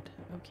slide.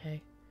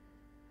 Okay.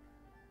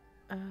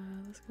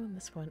 Let's go on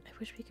this one. I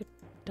wish we could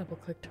double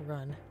click to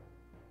run.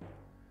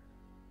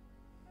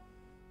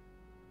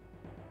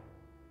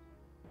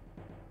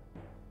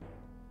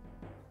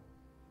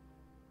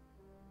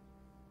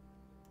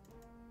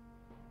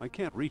 I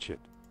can't reach it.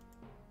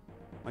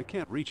 I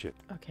can't reach it.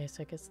 Okay,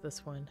 so I guess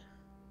this one.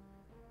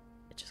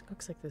 It just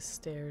looks like there's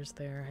stairs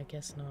there. I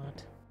guess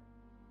not.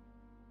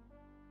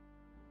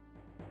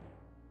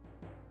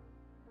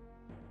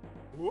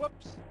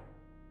 Whoops!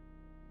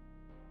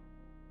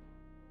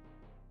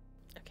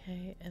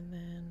 Okay, and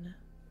then...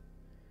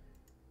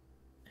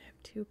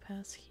 2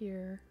 pass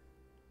here.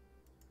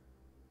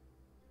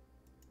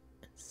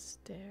 And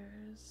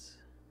stairs.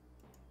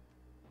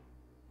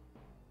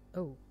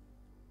 Oh.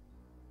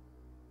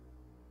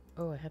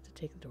 Oh, I have to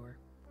take the door.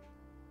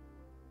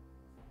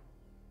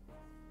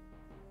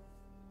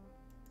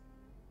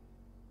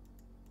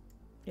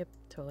 Yep,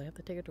 totally have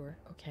to take a door.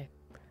 Okay.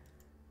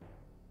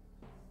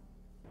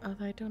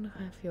 Although I don't know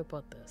how I feel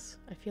about this.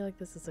 I feel like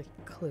this is a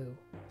clue.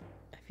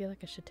 I feel like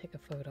I should take a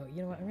photo.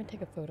 You know what? I'm gonna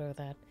take a photo of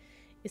that.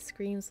 It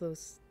screams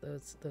those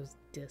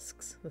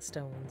discs, the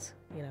stones,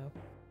 you know.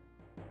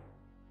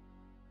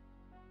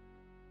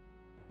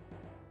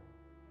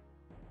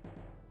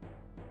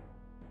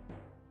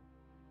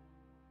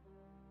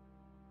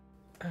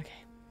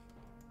 Okay.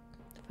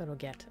 Photo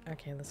get.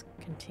 Okay, let's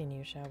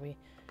continue, shall we?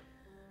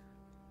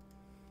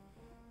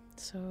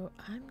 So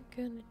I'm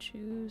gonna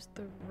choose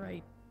the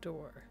right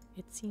door.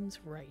 It seems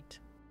right.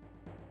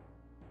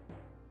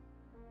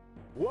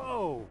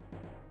 Whoa!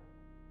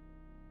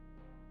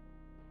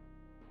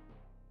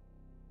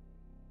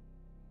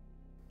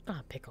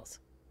 Ah, pickles.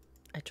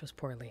 I chose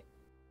poorly.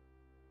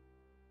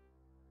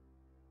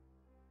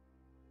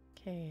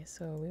 Okay,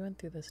 so we went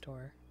through this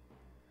door.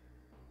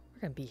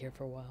 We're gonna be here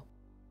for a while.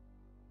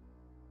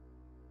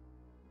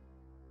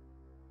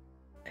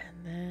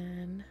 And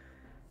then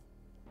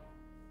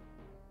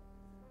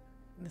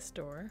this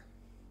door.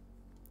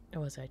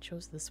 Oh, I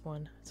chose this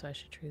one, so I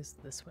should choose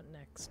this one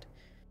next.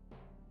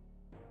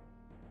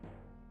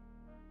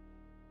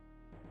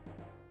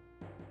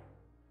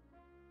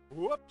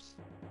 Whoops!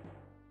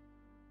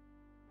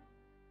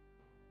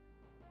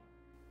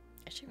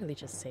 I should really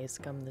just save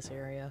scum this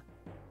area.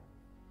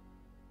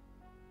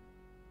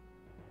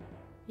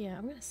 Yeah,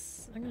 I'm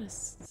gonna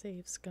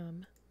save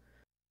scum.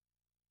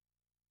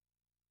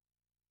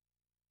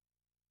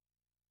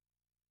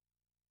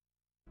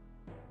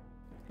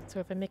 So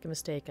if I make a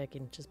mistake, I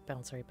can just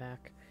bounce right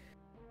back.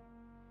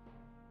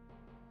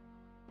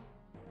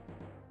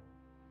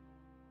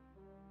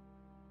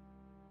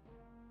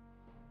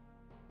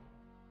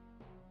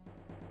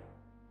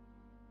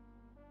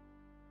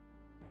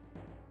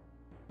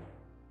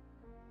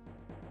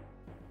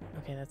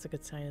 Okay, that's a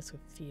good sign.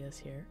 Sophia's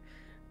here.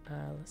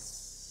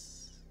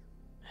 Let's...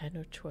 I had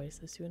no choice.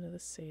 Let's do another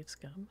save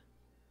scum.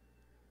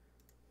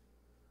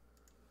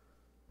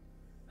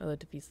 Although it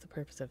defeats the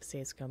purpose of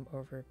save scum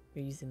over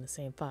using the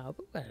same file,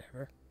 but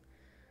whatever.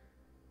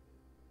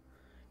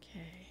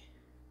 Okay.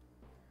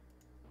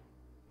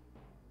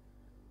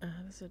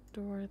 There's a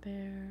door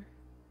there.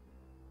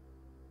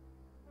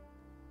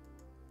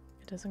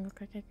 It doesn't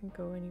look like I can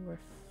go anywhere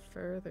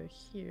further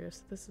here,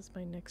 so this is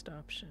my next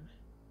option.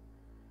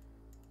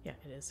 Yeah,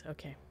 it is.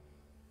 Okay.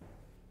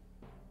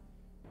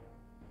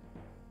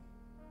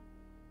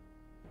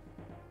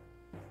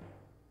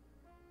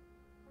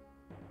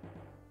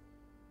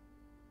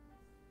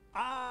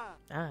 Ah!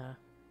 Ah.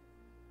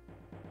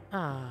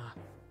 Ah.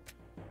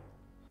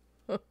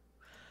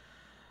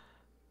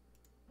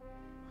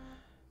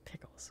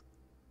 Pickles.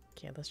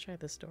 Okay, let's try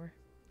this door.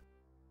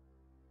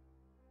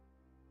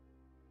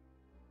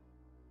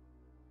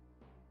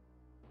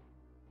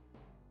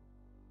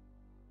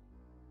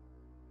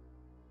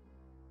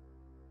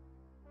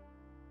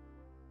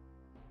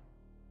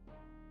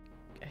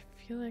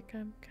 I feel like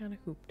I'm kind of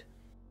hooped.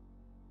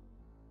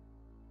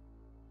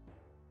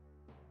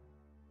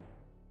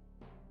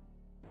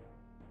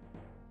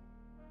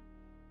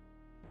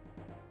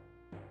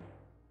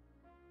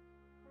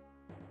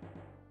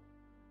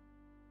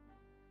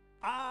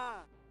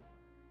 Ah!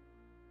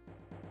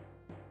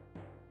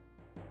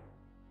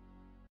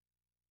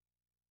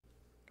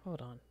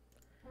 Hold on.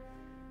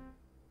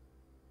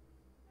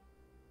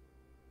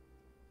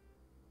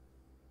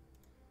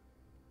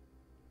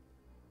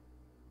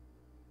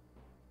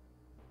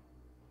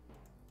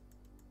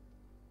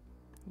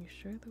 You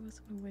sure there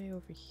wasn't a way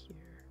over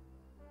here?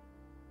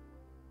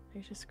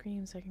 Aisha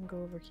screams I can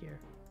go over here.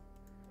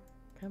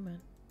 Come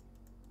on.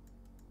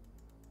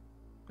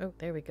 Oh,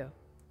 there we go.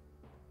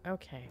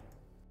 Okay.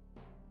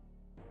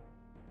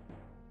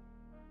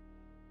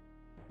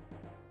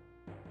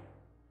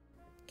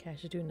 Okay, I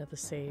should do another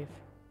save.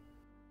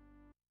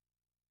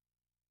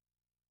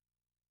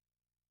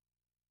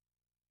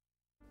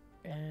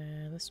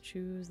 And let's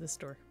choose this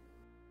door.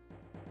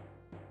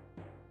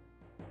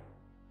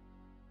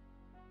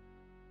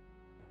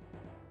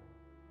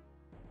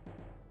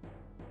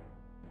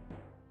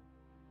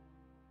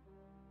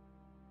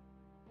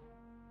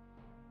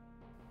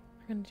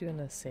 I'm gonna do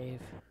another save.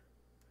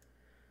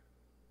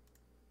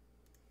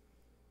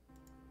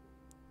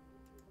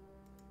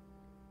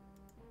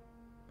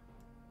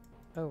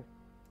 Oh,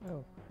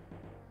 oh.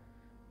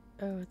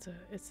 Oh,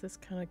 it's this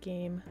kind of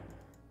game.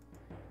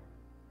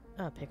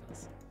 Ah,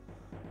 pickles.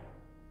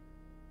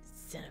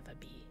 Son of a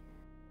bee.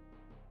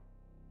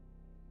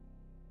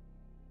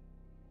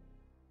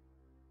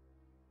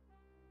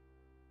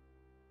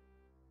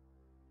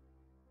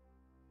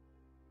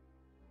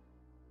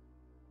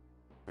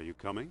 Are you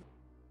coming?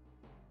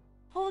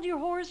 Hold your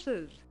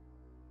horses.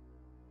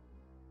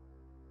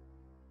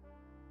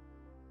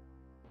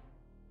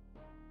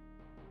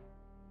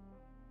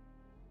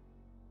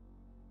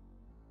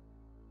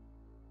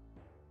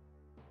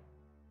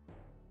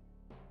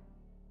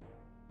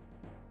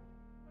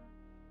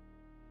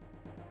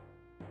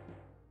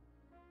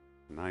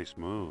 Nice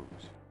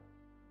moves.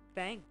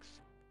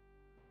 Thanks.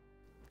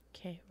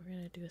 Okay, we're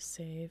gonna do a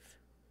save.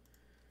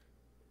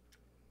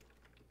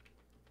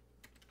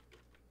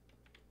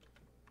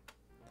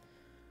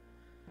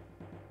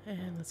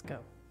 And let's go.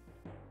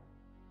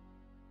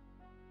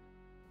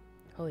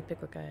 Holy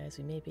pickle, guys,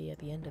 we may be at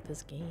the end of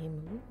this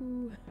game.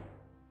 Woohoo!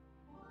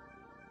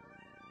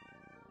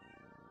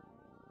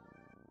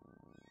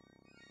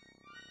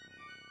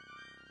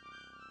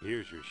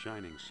 Here's your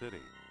shining city.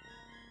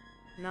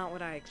 Not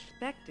what I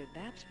expected,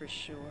 that's for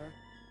sure.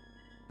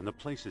 And the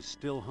place is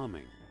still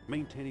humming,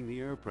 maintaining the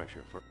air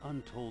pressure for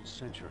untold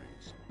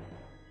centuries.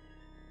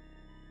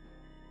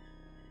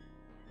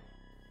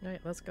 Alright,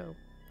 let's go.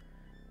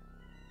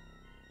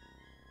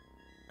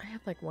 I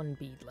have like one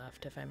bead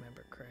left, if I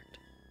remember correct.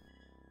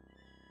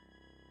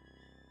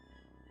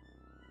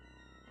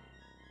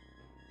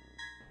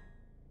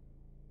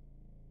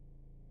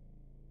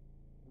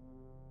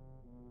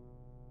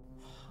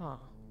 Huh.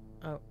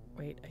 Oh,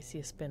 wait, I see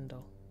a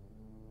spindle.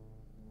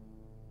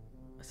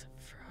 It's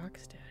a frog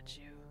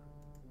statue.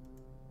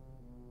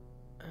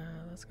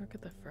 Let's go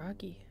get the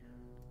froggy.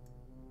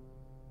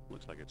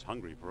 Looks like it's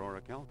hungry for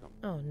orichalcum.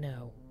 Oh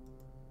no.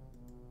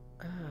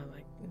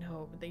 Like,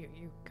 no,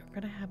 you're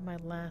gonna have my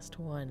last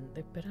one.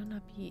 There better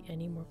not be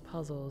any more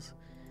puzzles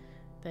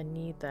that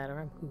need that, or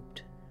I'm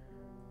hooped.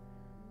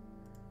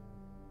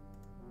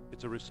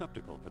 It's a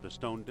receptacle for the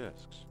stone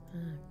discs.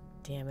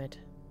 Damn it.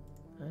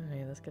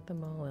 Alright, let's get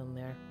them all in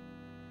there.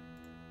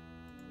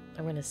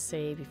 I'm gonna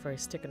save before I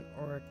stick an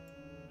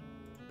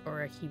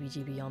or a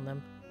heebie-jeebie on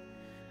them.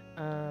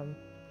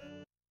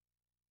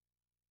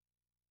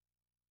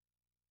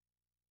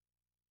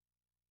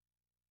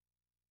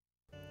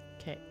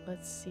 Okay,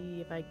 let's see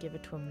if I give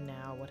it to him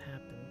now, what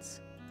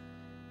happens.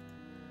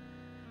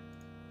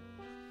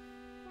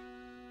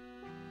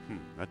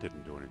 That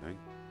didn't do anything.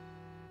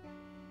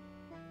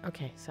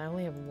 Okay, so I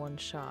only have one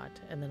shot,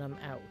 and then I'm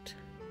out.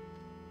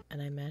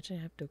 And I imagine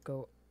I have to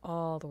go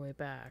all the way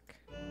back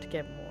to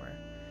get more.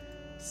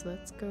 So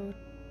let's go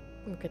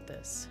look at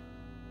this.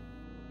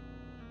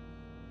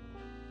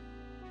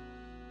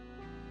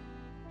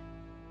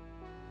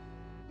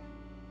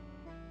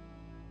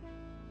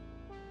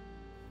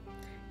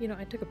 You know,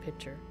 I took a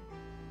picture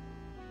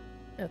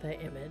of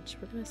that image.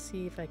 We're gonna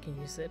see if I can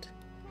use it.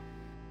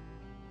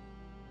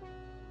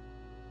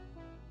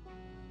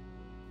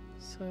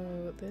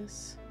 So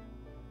this,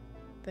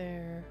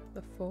 there,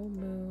 the full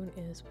moon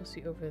is supposed to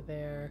be over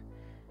there.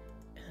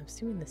 And I'm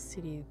assuming the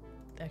city,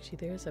 actually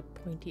there's a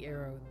pointy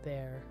arrow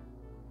there.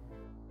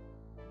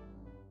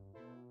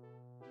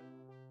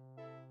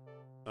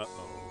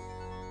 Uh-oh.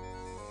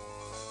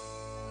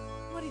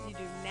 What did you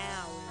do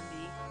now,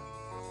 Indy?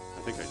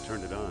 I think I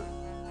turned it on.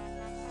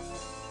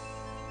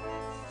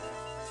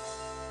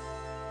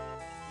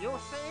 You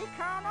see,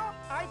 Colonel?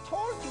 I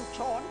told you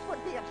Jones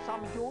would be of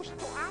some use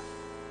to us.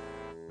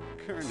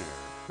 Kerner,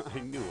 I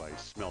knew I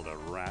smelled a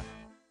rat.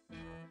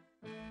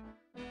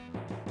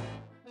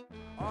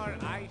 All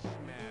I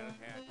smell,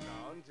 Herr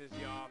Jones, is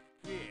your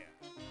fear.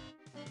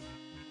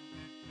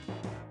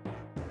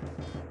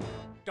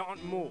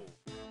 Don't move.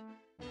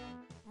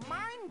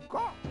 Mein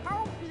Gott,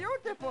 how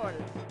beautiful!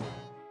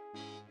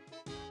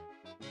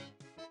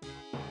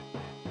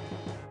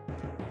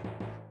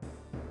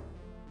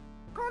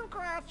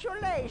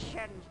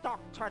 Congratulations,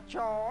 Dr.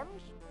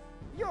 Jones.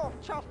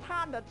 You've just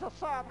handed the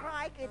Third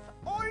Reich its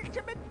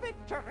ultimate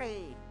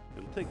victory.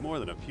 It'll take more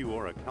than a few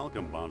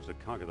orichalcum bombs to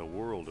conquer the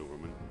world,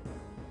 Uberman.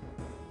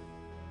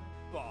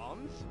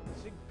 Bombs?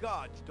 The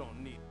gods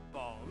don't need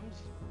bombs.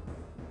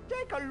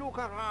 Take a look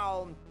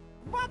around.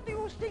 What do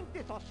you think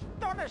this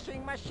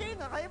astonishing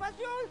machinery was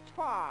used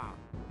for?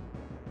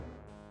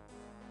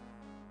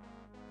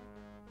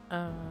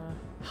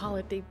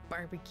 Holiday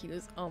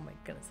barbecues. Oh my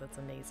goodness, that's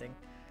amazing.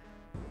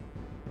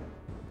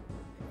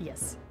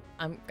 Yes,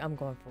 I'm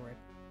going for it.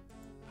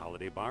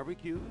 Holiday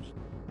barbecues?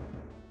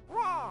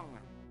 Wrong!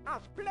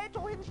 As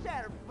Plato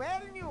himself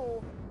well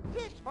knew,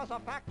 this was a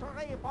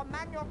factory for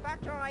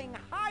manufacturing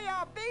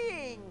higher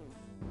beings.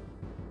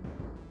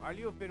 While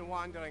you've been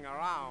wandering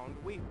around,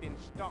 we've been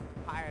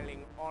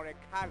stockpiling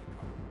orichalcum.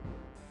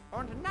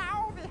 And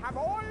now we have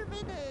all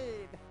we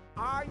need.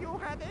 Are you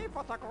ready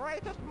for the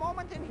greatest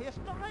moment in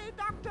history,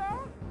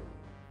 Doctor?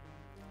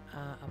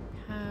 A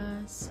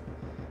pass.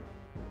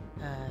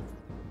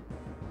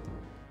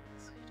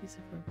 Sweeties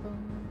for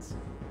bones.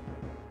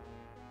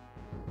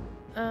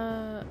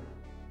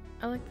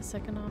 I like the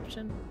second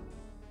option.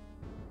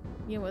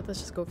 You know what, let's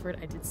just go for it.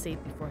 I did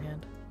save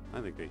beforehand.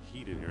 I think the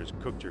heat in here has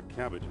cooked your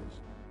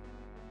cabbages.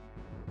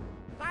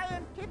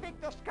 Scientific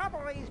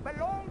discoveries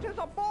belong to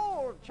the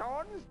bold,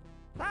 Jones.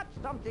 That's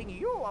something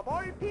you, of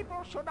all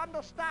people, should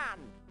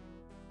understand.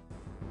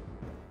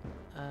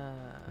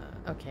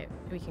 Okay,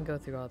 we can go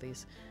through all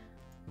these.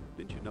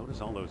 Didn't you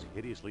notice all those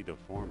hideously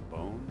deformed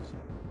bones?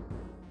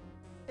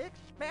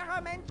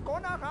 Experiments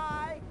gone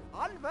awry,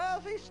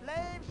 unworthy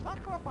slaves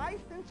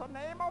sacrificed in the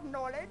name of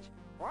knowledge.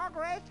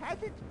 Progress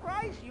has its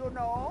price, you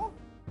know.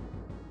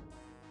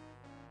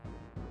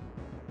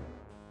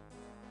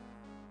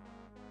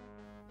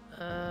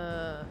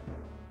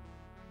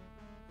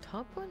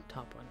 top one?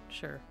 Top one,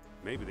 sure.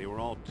 Maybe they were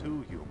all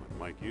too human,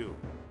 like you.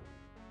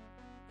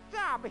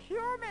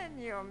 Subhuman,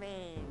 you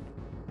mean?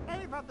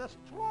 They were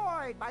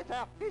destroyed by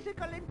their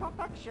physical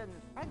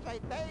imperfections and they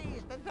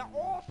bathed in the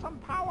awesome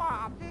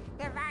power of this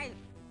device.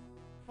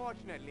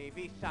 Fortunately,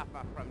 we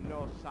suffer from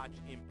no such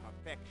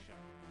imperfection.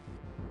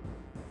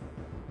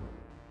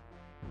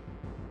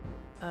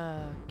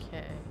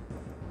 Okay.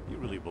 You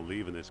really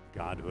believe in this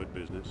godhood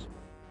business?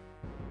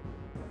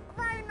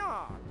 Why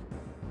not?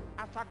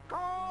 As a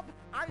god,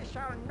 I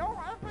shall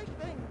know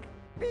everything,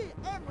 be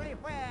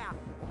everywhere,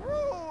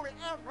 rule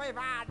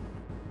everyone.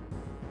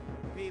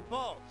 We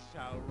both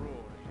shall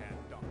rule, Herr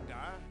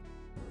Doctor.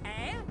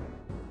 Eh?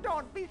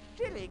 Don't be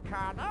silly,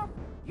 Colonel.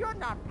 You're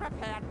not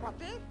prepared for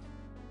this.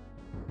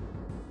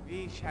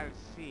 We shall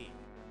see.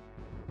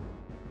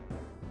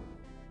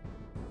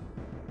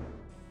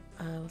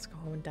 Let's go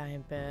home and die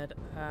in bed.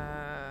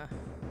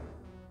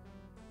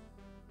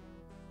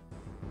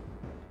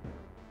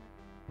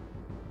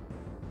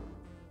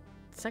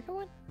 Second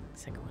one?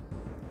 Second one.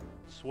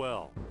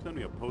 Swell. Send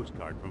me a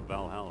postcard from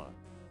Valhalla.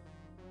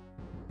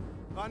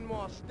 One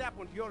more step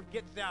and you'll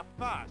get there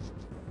first.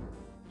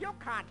 You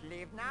can't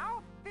leave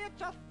now. We're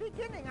just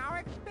beginning our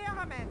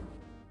experiment.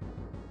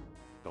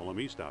 Don't let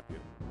me stop you.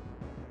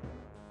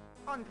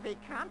 And we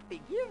can't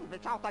begin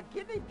without a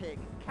guinea pig,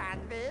 can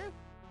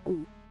we?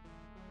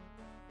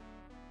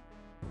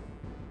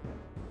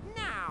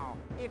 Now,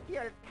 if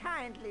you'll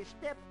kindly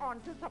step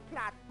onto the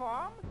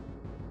platform.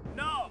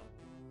 No!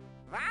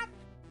 What?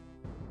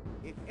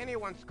 If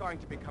anyone's going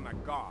to become a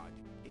god,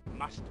 it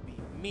must be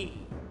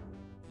me.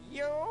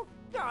 You?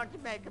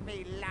 Don't make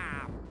me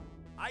laugh.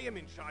 I am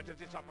in charge of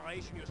this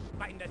operation, you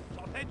spineless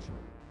sausage!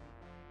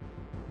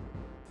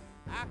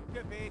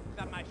 Activate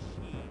the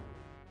machine.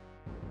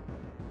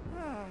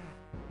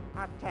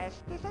 A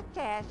test is a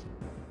test.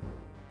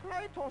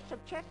 Plato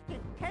suggested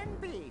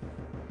 10B.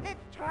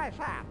 Let's try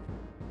that.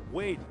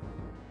 Wait!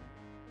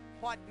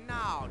 What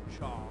now,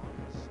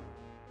 Charles?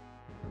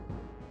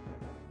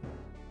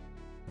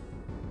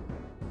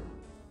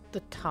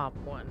 The top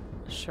one,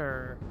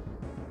 sure.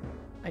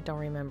 I don't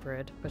remember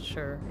it, but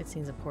sure, it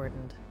seems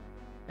important.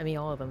 I mean,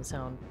 all of them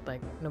sound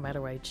like no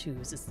matter what I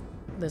choose,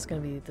 there's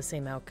gonna be the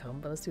same outcome,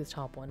 but let's do the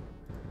top one.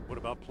 What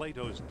about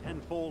Plato's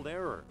tenfold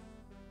error?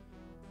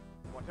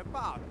 What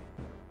about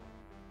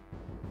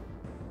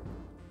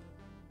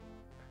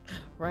it?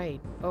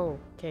 Right. Oh,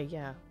 okay,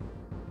 yeah.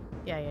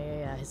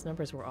 Yeah. His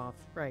numbers were off.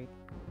 Right.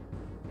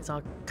 It's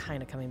all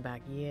kind of coming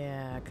back.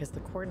 Yeah, because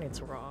the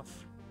coordinates were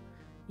off.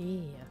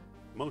 Yeah.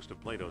 Most of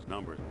Plato's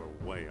numbers were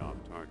way off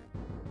target.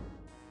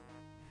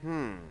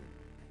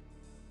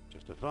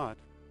 Just a thought.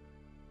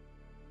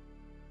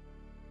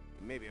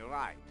 You may be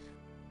right.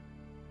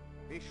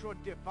 We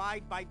should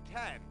divide by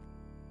 10.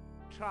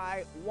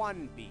 Try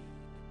 1 bead.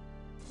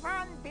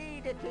 One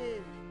bead it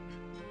is.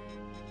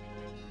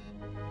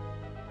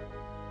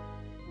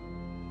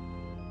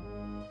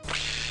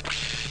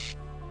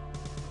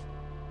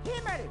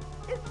 Himmel!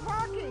 It's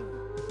working!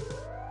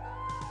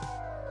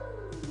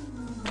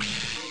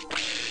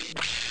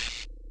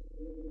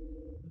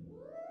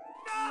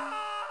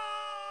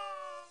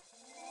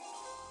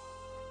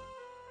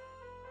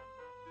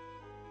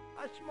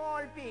 A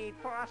small bead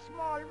for a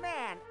small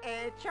man,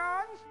 eh,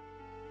 Jones?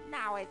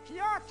 Now it's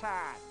your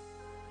turn.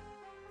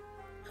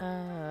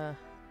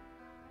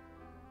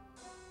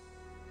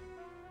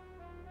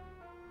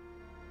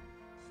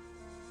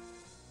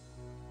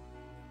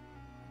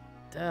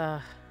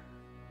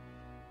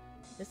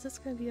 Is this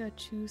gonna be a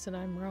choose and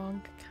I'm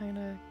wrong kind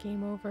of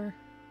game over?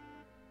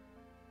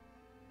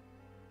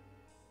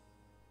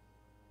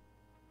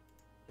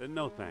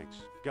 No thanks.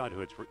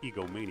 Godhood's for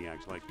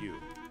egomaniacs like you.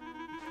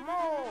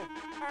 Move,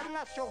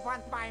 unless you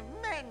want my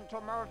men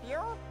to move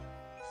you.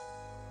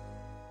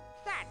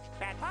 That's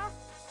better.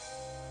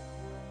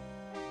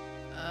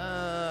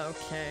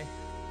 Okay.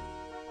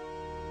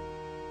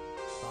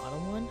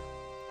 Bottom one?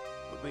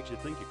 What makes you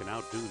think you can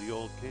outdo the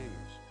old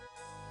kings?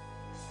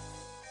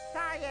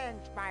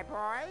 Science, my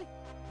boy.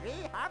 We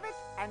have it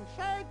and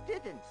they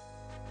didn't.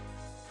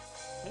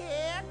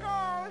 Here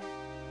goes.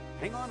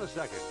 Hang on a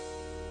second.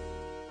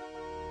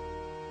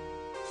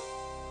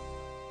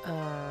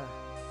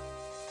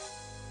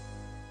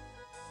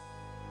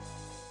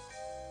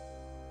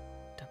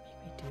 Don't make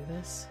me do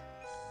this.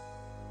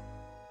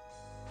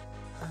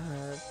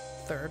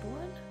 Third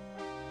one?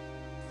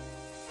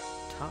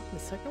 Top, the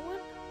second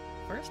one?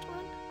 First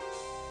one?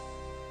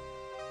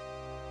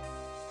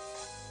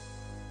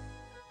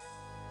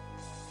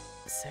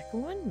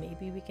 Second one?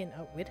 Maybe we can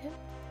outwit him?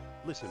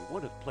 Listen,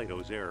 what if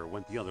Plato's error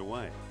went the other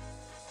way?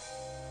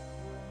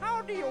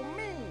 How do you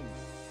mean?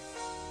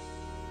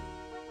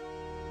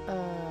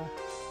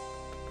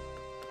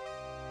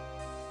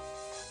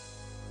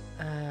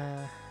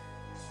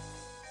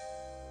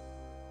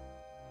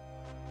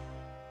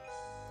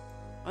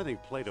 I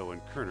think Plato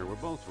and Kerner were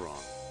both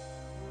wrong.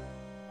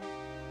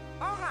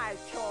 All right,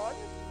 Sean.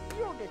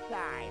 You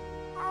decide.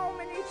 How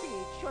many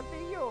beads should be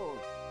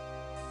used?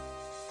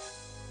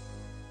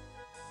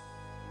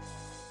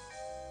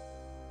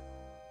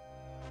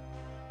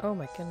 Oh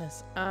my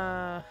goodness. Do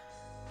I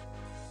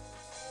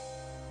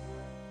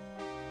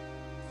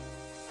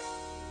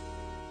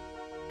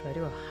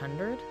do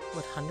 100? Would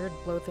 100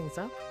 blow things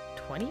up?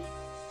 20?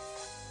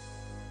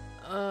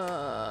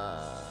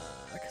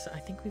 Because I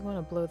think we want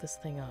to blow this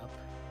thing up.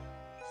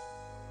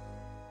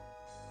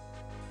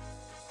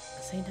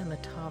 Saying on the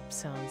top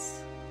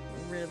sounds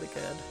really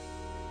good.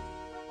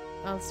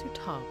 Let's do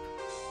top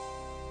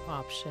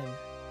option.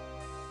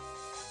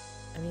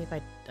 I mean, if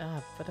I,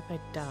 but if I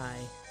die, I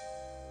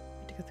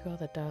have to go through all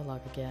that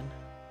dialogue again.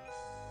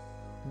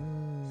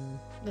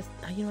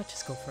 You know what,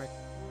 just go for it.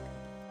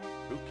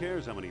 Who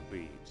cares how many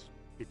beads?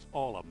 It's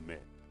all a myth.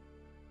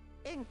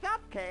 In that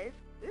case,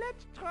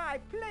 let's try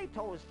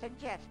Plato's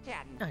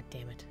suggestion. Ah,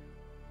 damn it.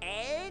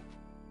 8,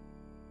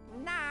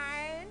 9,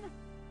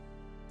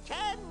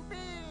 10 beats.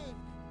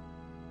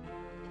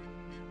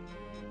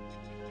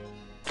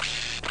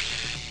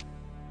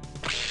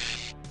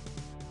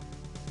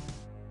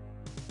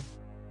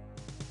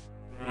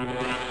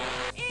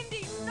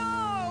 Indy,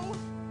 no!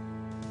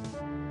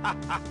 Ha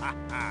ha ha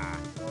ha!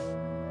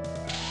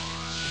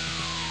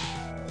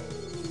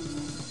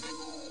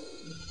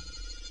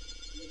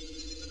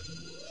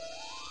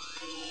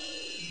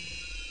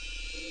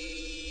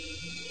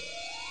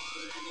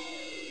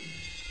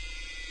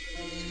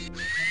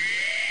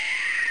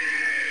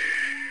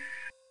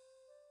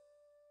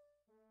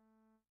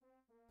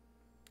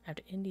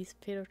 After Indy's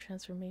fatal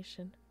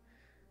transformation,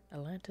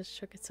 Atlantis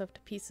shook itself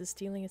to pieces,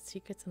 stealing its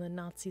secrets and the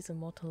Nazis of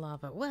molten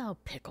lava. Well,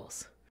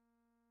 pickles.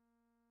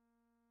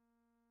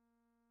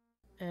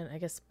 And I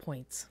guess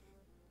points.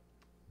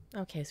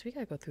 Okay, so we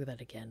gotta go through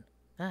that again.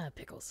 Ah,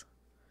 pickles.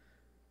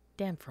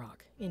 Damn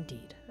frog.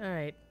 Indeed.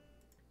 Alright.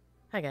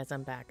 Hi guys,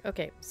 I'm back.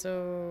 Okay,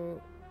 so...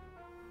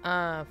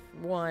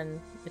 one,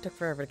 it took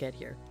forever to get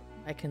here.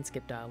 I couldn't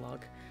skip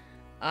dialogue.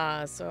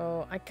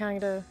 So I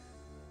kinda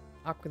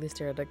awkwardly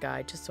stare at a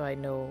guide just so I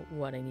know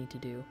what I need to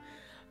do.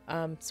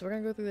 So we're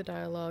gonna go through the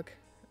dialogue,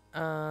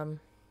 and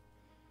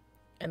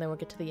then we'll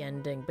get to the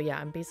ending. But yeah,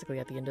 I'm basically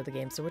at the end of the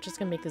game, so we're just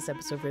gonna make this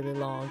episode really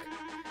long.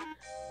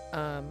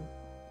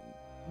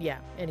 Yeah,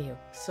 anywho,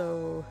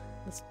 so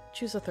let's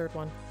choose a third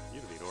one. You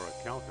don't need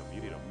orichalcum,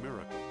 you need a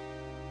miracle.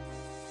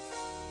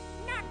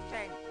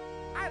 Nonsense!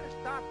 I'll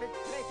start with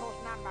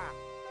Plato's number.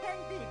 10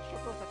 beats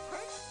should do the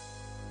trick.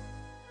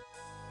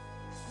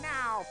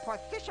 Now,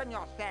 position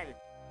yourself.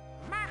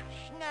 March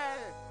schnell.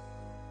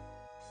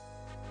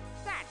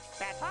 That's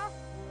better.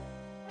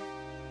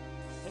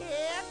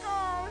 Here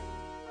goes.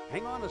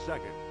 Hang on a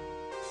second.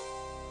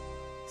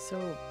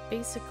 So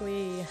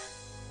basically,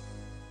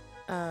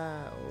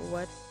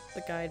 what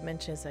the guide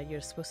mentions is that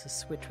you're supposed to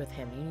switch with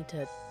him. You need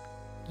to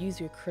use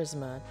your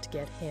charisma to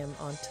get him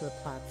onto the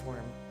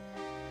platform.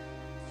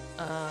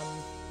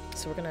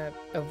 So we're gonna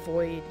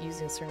avoid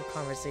using certain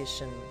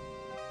conversation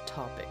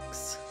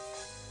topics.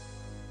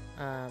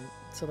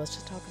 So let's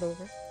just talk it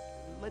over.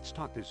 Let's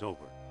talk this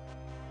over.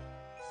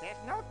 There's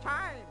no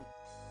time.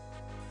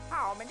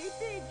 How many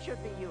beads should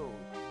we use?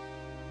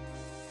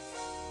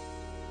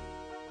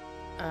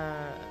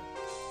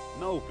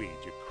 No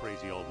beads, you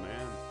crazy old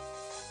man.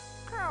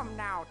 Come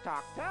now,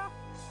 Doctor.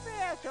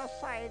 Where's your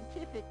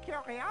scientific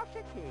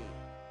curiosity?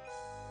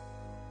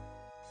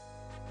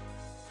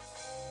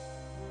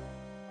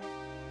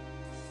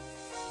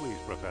 Please,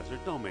 Professor,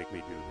 don't make me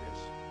do this.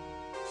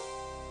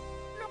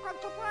 Look on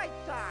the bright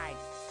side.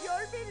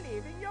 You'll be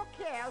leaving your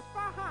cares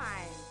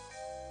behind.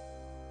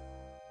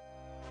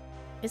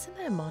 Isn't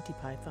that a Monty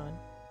Python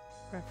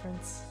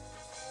reference?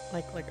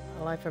 Like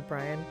A Life of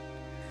Brian?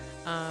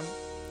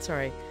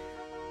 Sorry.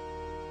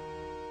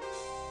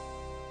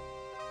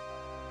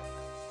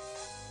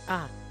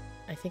 Ah,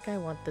 I think I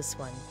want this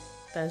one.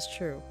 That is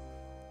true.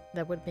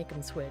 That would make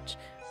him switch,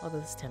 although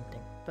it's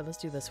tempting. But let's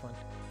do this one.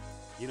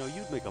 You know,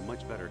 you'd make a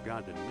much better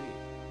god than me.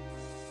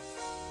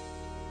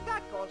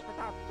 That goes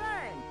without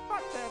saying,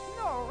 but there's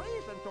no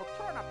reason to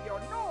turn up your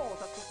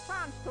nose at the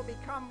chance to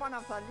become one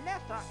of the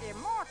lesser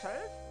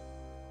immortals.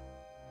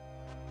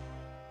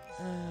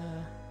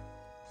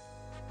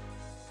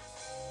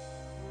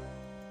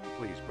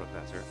 Please,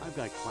 Professor, I've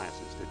got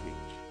classes to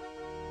teach.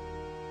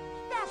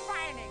 Stop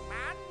whining,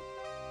 man.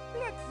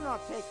 Let's not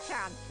take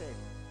chances.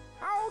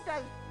 How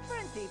does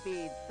 20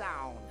 beads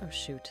sound? Oh,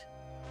 shoot.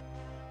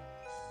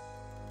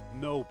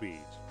 No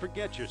beads.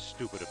 Forget your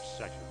stupid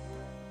obsession.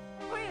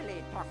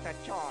 Really, Dr.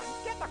 John,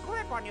 get a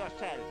grip on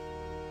yourself.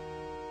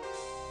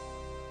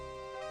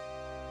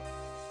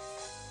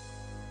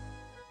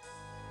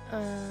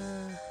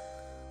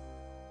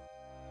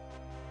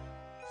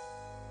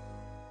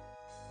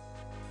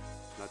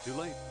 Not too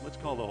late. Let's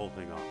call the whole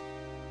thing off.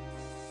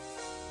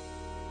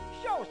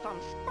 Show some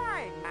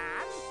spine,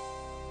 man.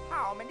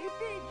 How many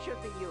beads should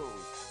we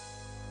use?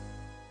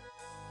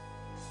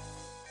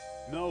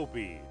 No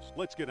beads.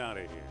 Let's get out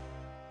of here.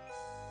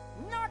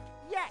 Not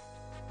yet.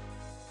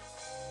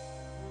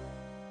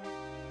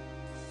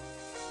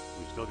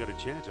 We've still got a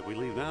chance if we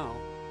leave now.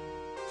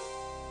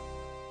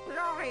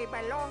 Glory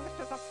belongs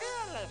to the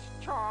fearless,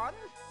 John.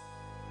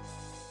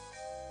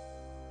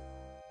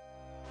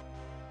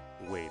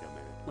 Wait a minute.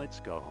 Let's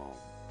go home.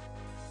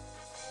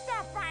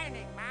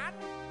 refining, man.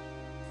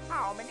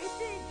 How many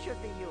beads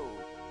should be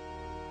used?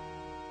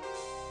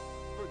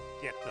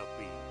 Forget the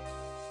beans.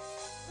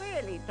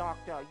 Really,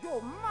 Doctor,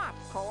 you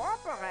must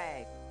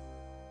cooperate.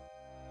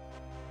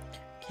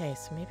 Okay,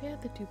 so maybe I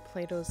have to do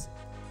Plato's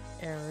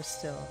error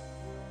still.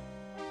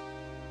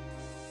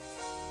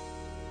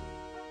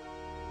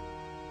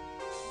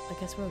 I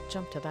guess we'll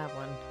jump to that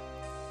one.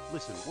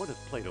 Listen, what if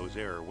Plato's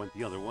error went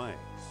the other way?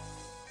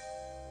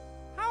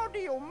 How do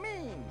you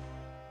mean?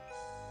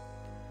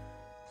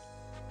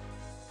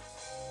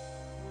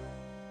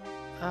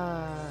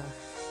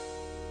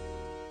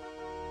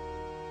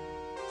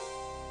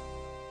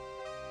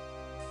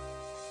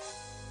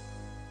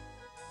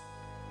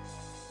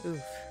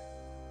 Oof.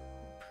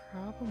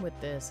 Problem with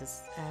this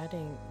is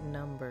adding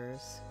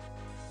numbers.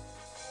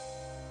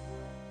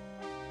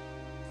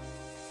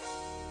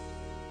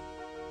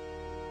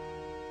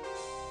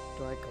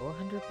 Do I go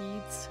 100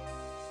 beads?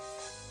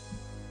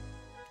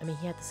 I mean,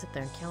 he had to sit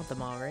there and count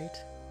them all, right?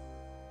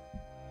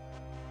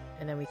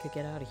 And then we could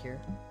get out of here.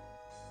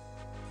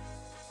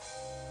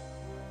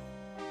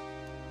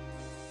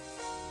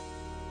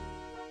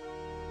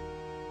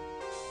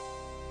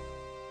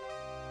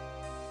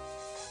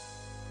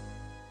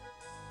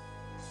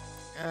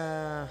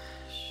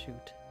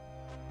 Shoot.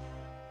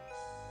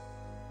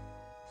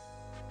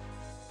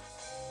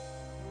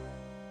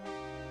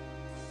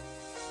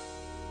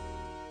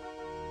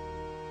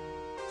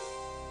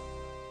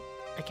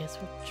 I guess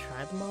we'll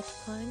try the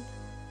multiplying.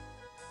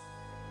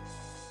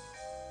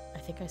 I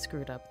think I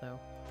screwed up though.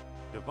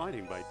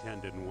 Dividing by 10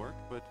 didn't work,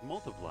 but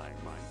multiplying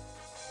might.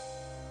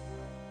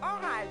 All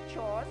right,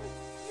 Sean,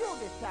 you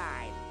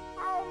decide.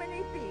 How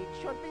many beads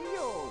should be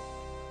used?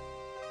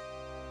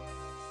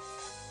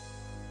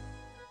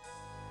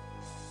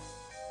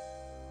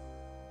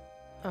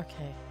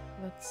 Okay,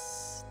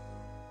 let's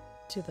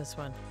do this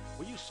one.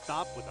 Will you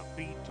stop with the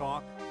bead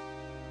talk?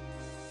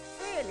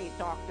 Really,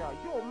 Doctor,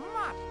 you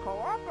must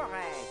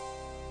cooperate.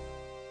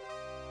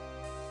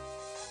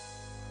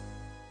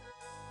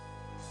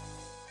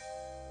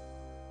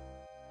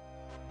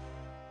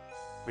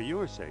 For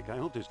your sake, I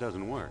hope this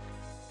doesn't work.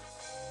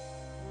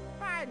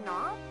 Why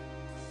not?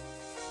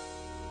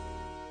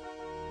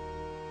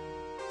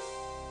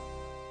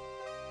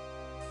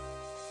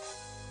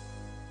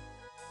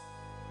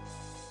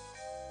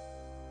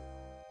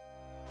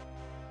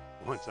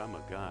 Once I'm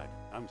a god,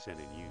 I'm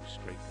sending you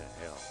straight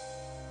to hell.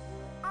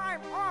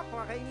 I'm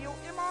offering you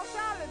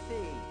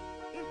immortality.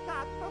 Is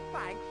that the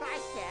thanks I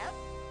get?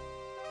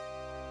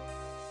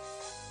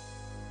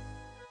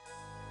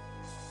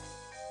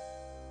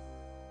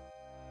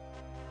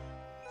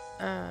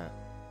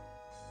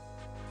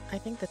 I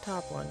think the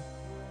top one.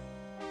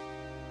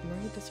 More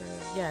he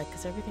deserves. Yeah,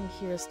 because everything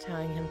here is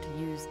telling him to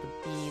use the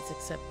beads,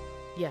 except,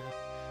 yeah.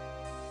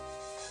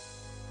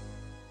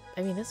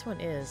 I mean, this one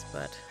is,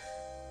 but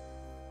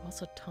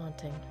also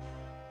taunting.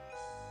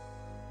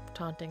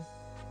 Taunting,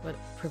 but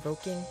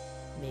provoking,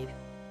 maybe.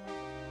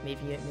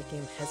 Maybe making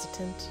him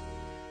hesitant.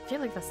 I feel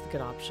like that's the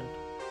good option.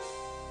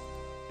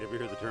 Ever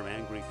hear the term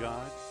angry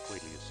god? Wait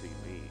till you see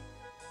me.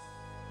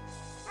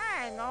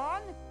 Hang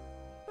on.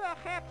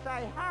 Perhaps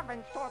I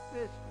haven't thought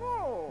this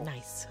through.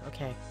 Nice.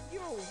 Okay. You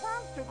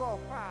want to go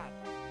first.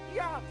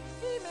 You're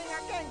scheming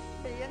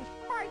against me in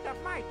spite of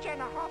my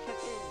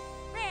generosity.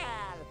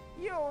 Well,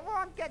 you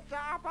won't get the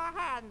upper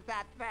hand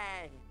that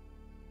way.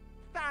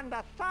 Stand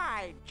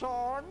aside,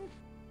 Jones.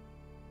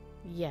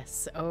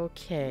 Yes.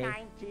 Okay.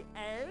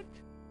 98,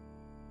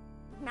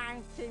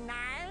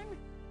 99,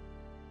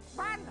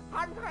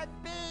 100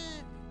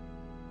 beads.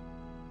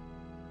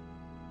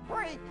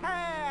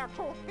 Prepare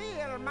to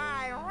feel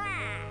my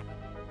wrath.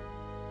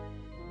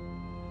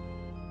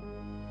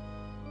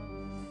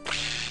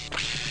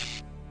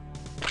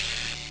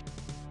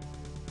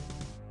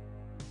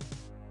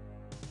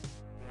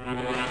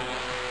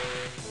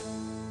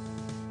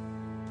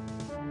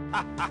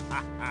 Ha ha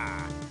ha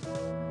ha!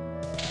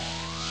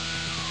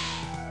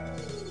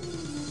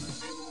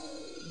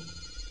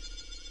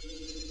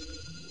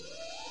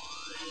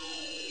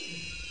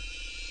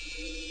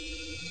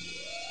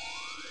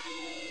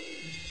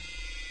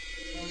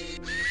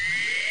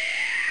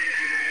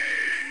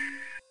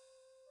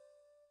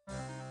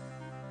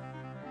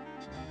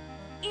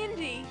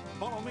 Indy!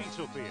 Follow me,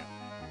 Sophia.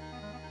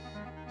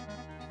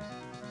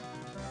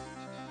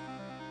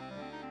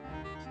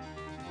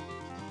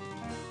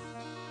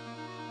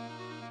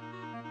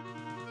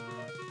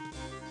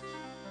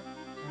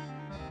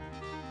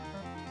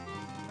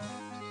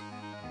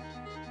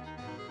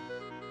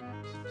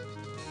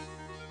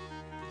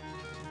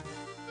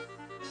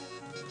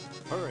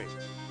 Hurry.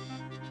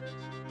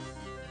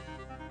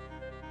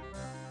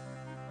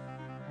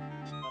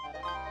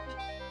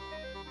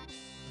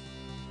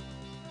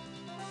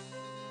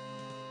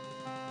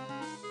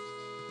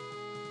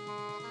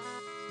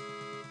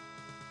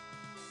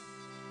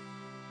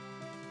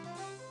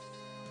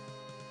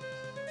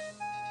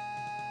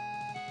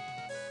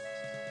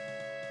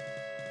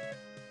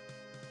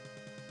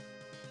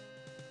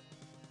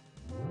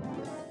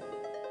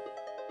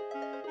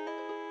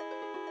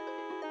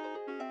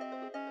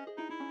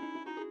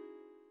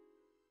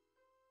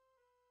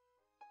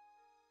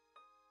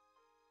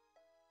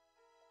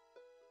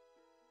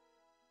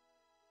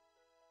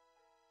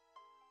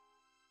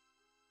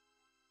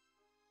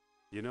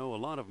 You know, a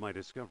lot of my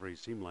discoveries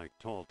seem like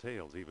tall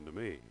tales even to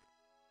me.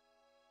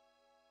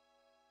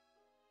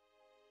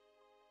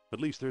 At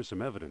least there's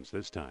some evidence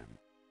this time.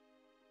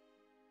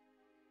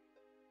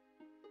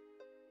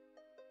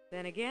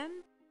 Then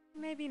again,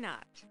 maybe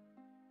not.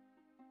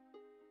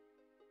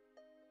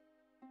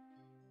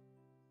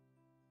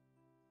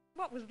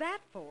 What was that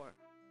for?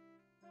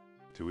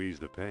 To ease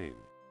the pain.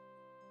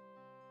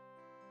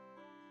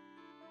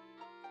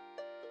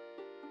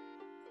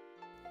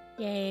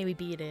 Yay, we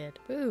beat it.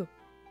 Woo!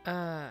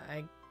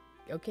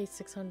 Okay,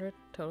 600.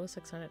 Total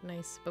 600.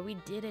 Nice. But we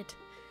did it.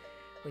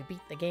 We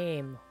beat the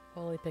game.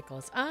 Holy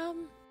pickles. I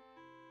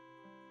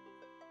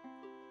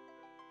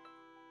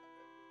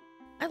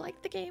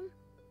like the game.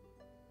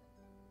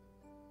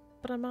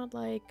 But I'm not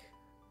like,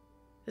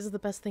 this is the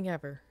best thing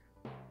ever.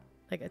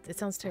 Like, it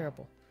sounds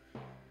terrible.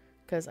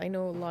 Because I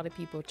know a lot of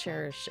people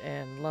cherish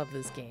and love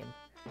this game.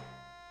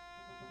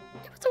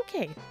 It was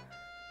okay.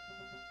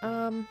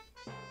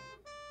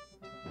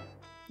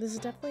 This is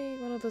definitely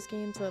one of those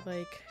games that,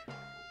 like,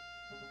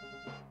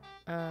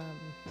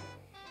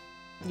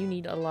 you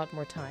need a lot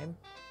more time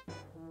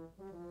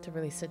to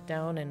really sit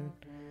down and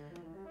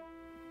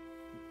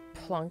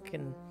plunk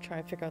and try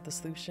to figure out the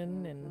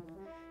solution and,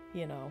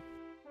 you know,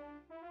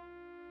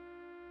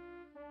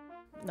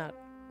 not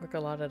work a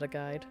lot at a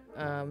guide.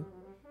 I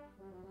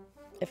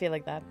feel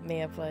like that may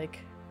have, like,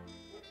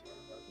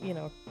 you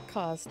know,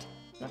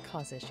 not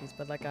caused issues,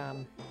 but like,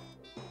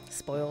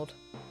 spoiled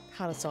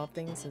how to solve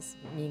things is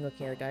me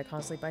looking at a guide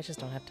constantly, but I just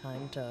don't have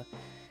time to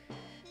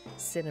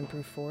sit and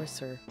brute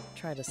force or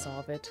try to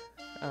solve it,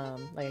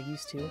 like I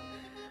used to.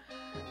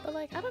 But,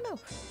 like, I don't know.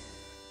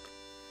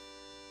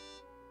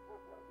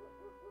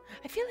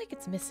 I feel like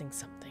it's missing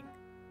something.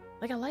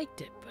 Like, I liked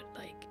it, but,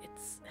 like,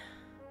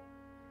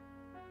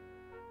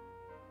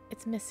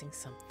 it's missing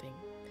something.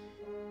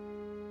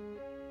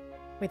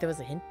 Wait, there was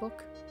a hint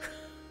book?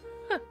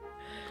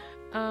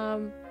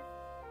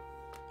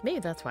 Maybe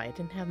that's why I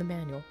didn't have the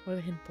manual or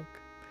the hint book.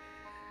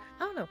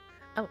 I don't know.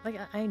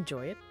 I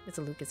enjoy it. It's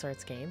a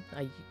LucasArts game.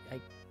 I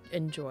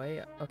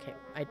enjoy. Okay,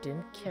 I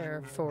didn't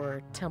care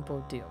for Temple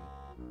of Doom.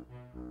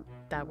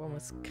 That one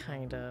was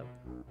kind of,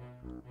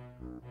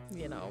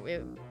 you know,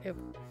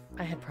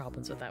 I had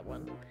problems with that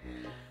one.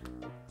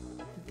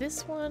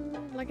 This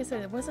one, like I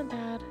said, it wasn't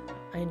bad.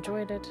 I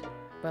enjoyed it,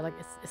 but, like,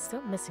 it's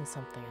still missing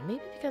something. And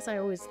maybe because I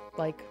always,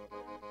 like,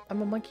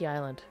 I'm a Monkey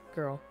Island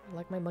girl. I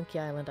like my Monkey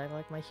Island. I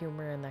like my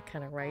humor and that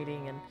kind of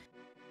writing, and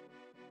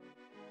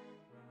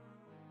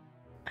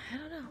I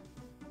don't know.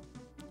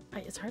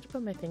 It's hard to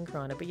put my finger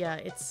on it, but yeah,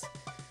 it's...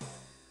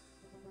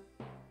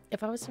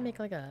 If I was to make,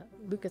 like, a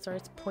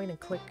LucasArts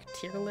point-and-click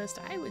tier list,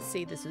 I would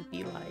say this would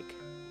be, like,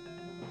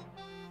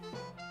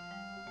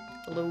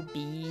 low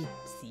B,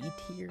 C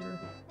tier.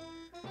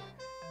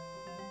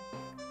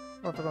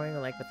 Or if we're going,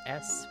 like, with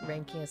S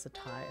ranking as the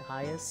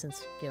highest,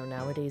 since, you know,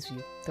 nowadays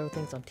we throw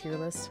things on tier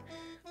lists.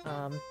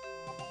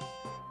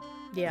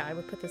 Yeah, I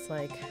would put this,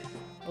 like,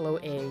 low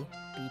A,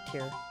 B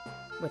tier,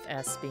 with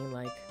S being,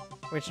 like,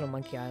 original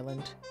Monkey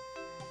Island.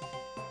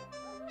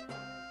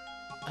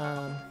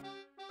 An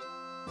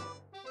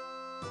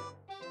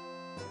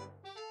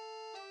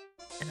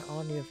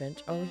all-new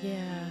event. Oh,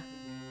 yeah.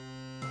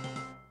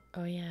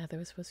 Oh, yeah, there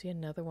was supposed to be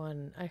another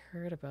one. I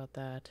heard about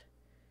that.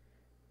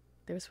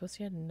 There was supposed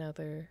to be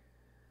another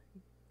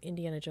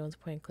Indiana Jones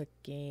point-and-click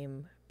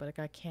game, but it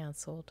got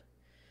cancelled.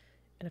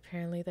 And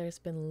apparently there's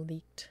been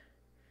leaked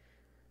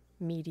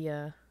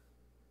media,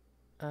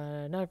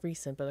 not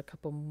recent, but a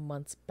couple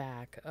months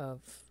back,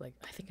 of, like,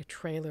 I think a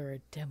trailer or a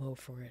demo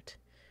for it,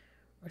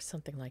 or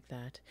something like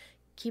that.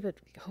 Keep it,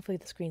 hopefully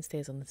the screen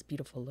stays on this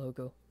beautiful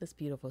logo. This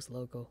beautiful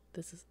logo.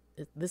 This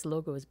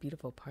logo is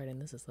beautiful part,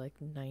 and this is, like,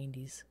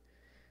 90s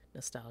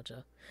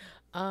nostalgia.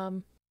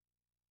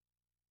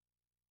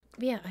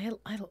 Yeah, I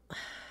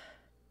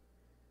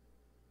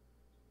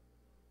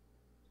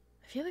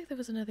feel like there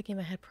was another game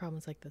I had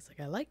problems like this.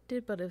 Like, I liked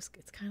it, but it's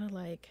kind of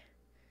like,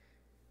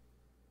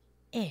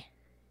 eh.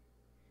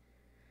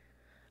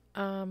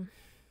 I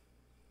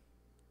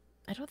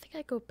don't think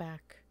I go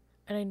back,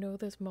 and I know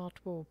there's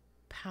multiple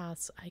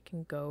paths I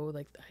can go.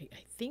 Like,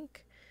 I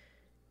think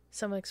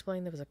someone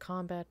explained there was a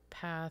combat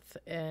path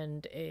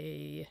and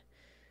a,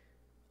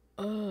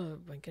 oh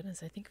my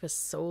goodness, I think it was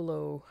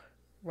solo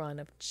run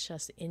of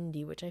just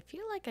indie, which I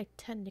feel like I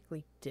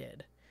technically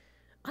did.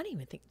 I don't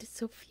even think, did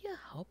Sophia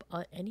help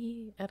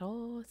any at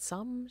all?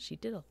 Some, she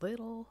did a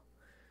little,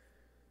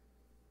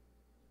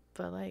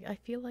 but, like, I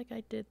feel like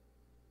I did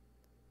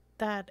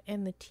that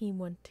and the team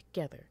one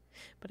together.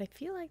 But I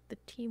feel like the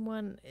team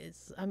one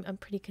is, I'm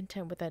pretty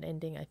content with that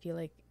ending. I feel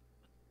like,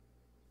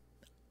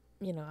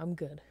 you know, I'm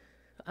good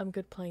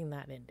playing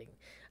that ending.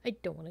 I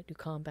don't want to do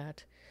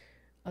combat,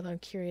 although I'm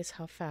curious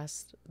how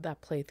fast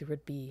that playthrough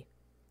would be,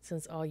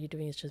 since all you're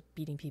doing is just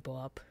beating people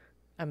up,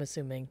 I'm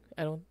assuming.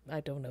 I don't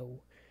know.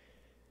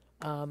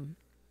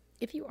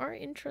 If you are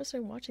interested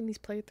in watching these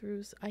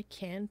playthroughs, I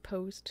can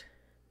post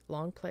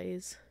long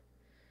plays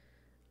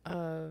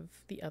of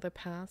the other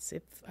paths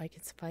if I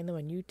can find them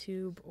on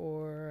YouTube,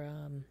 or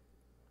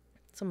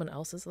someone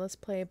else's Let's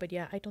Play, but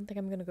yeah, I don't think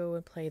I'm gonna go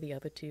and play the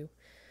other two.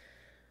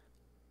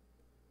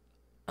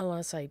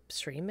 Unless I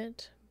stream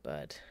it,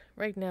 but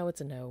right now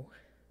it's a no.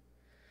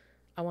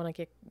 I want to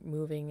get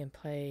moving and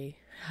play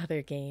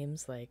other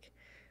games like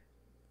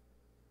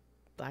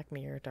Black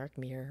Mirror, Dark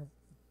Mirror,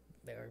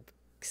 or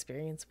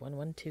Experience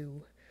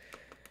 112.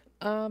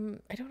 I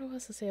don't know what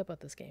else to say about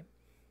this game.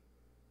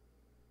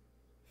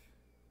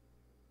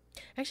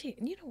 Actually,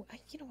 you know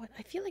what?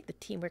 I feel like the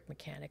teamwork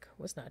mechanic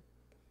was not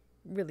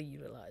really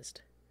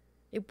utilized.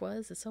 It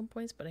was at some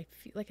points, but I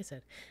feel, like I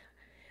said,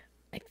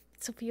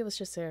 Sophia was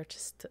just there,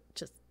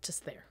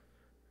 just there.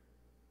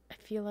 I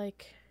feel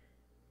like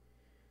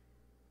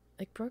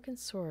Broken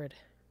Sword,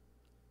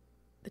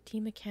 the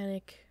team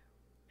mechanic,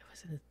 it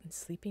was in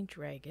Sleeping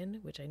Dragon,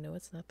 which I know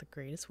it's not the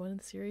greatest one in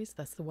the series.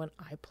 That's the one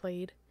I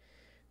played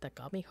that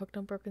got me hooked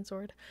on Broken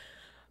Sword.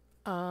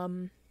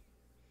 That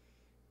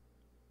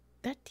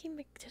team,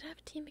 did it have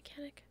a team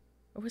mechanic?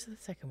 Or was it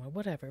the second one?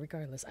 Whatever,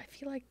 regardless. I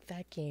feel like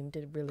that game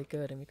did really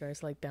good in regards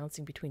to, like,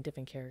 bouncing between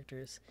different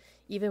characters.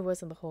 Even it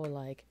wasn't the whole,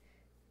 like,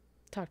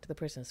 talk to the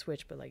person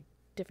switch, but, like,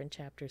 different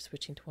chapters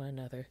switching to one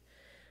another.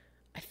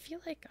 I feel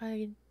like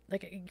you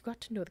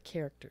got to know the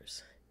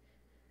characters.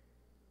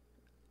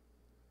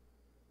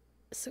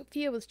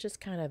 Sophia was just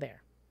kind of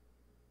there.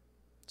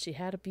 She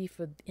had a beef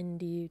with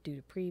Indy due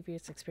to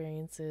previous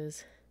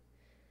experiences.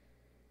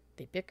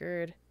 They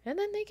bickered, and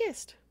then they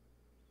kissed.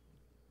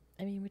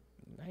 I mean,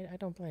 I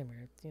don't blame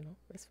her, you know.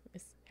 It's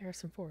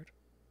Harrison Ford.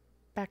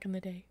 Back in the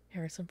day,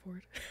 Harrison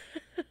Ford.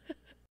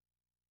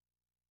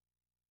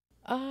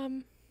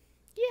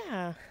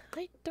 Yeah,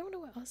 I don't know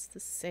what else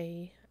to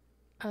say.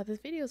 This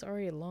video is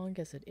already long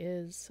as it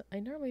is. I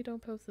normally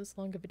don't post this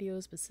long of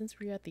videos, but since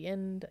we're at the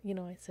end, you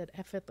know, I said,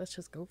 F it, let's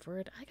just go for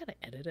it. I gotta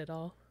edit it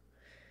all.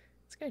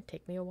 It's gonna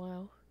take me a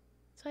while.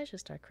 So I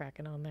just start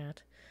cracking on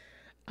that.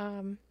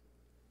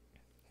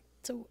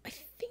 So I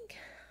think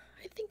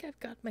I've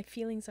got my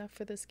feelings out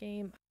for this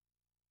game.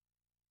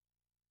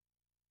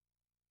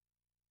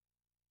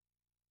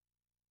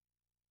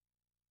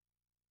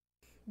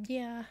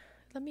 Yeah,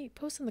 let me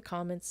post in the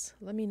comments.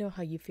 Let me know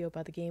how you feel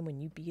about the game when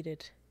you beat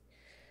it.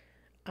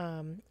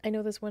 I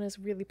know this one is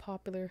really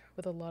popular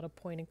with a lot of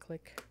point and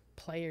click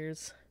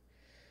players.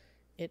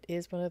 It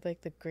is one of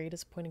like the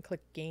greatest point and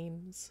click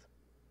games.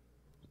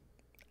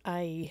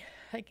 I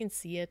can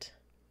see it,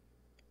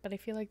 but I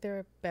feel like there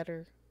are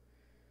better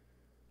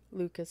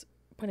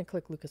point and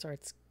click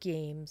LucasArts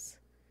games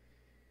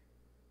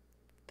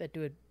that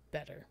do it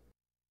better.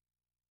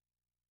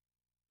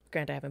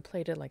 Granted, I haven't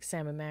played it, like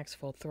Sam & Max,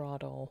 Full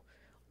Throttle,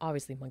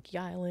 obviously Monkey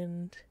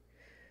Island.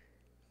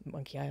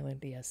 Monkey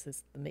Island, yes,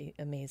 is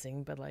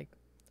amazing, but like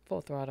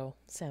Full Throttle,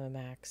 Sam &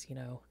 Max, you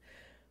know.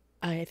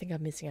 I think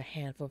I'm missing a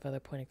handful of other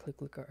point and click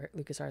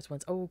LucasArts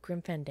ones. Oh,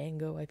 Grim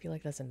Fandango, I feel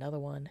like that's another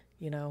one,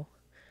 you know.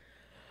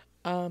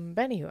 But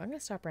anywho, I'm gonna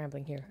stop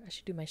rambling here. I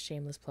should do my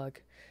shameless plug.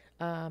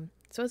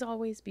 So as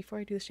always, before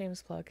I do the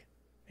shameless plug,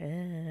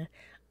 I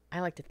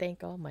like to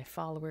thank all my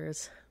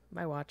followers,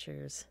 my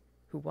watchers,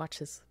 who watch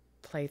this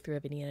playthrough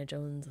of Indiana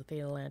Jones: The Fate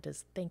of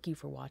Atlantis. Thank you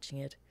for watching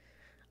it.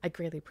 I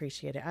greatly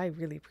appreciate it. I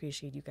really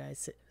appreciate you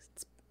guys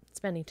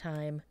spending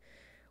time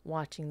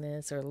watching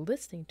this or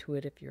listening to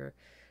it if you're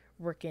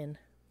working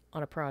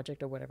on a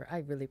project or whatever. I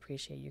really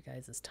appreciate you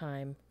guys'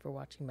 time for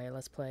watching my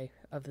Let's Play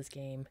of this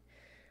game.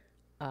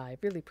 I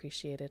really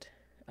appreciate it.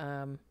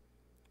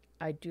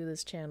 I do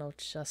this channel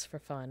just for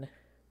fun.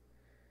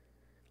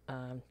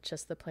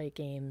 Just to play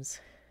games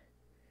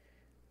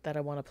that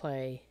I want to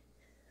play,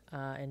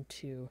 and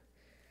to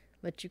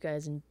let you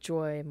guys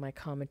enjoy my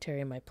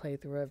commentary and my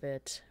playthrough of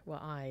it while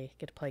I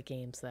get to play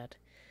games that,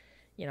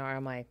 you know, are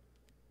on my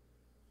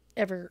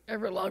ever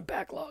long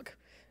backlog.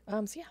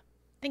 So yeah,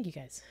 thank you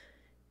guys.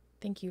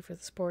 Thank you for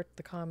the support,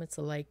 the comments,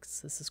 the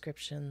likes, the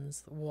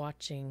subscriptions, the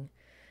watching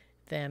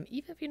them.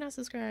 Even if you're not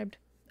subscribed,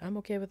 I'm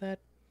okay with that.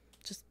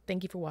 Just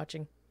thank you for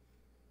watching.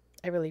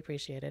 I really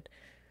appreciate it.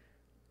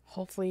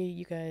 Hopefully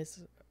you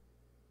guys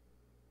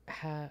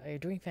are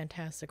doing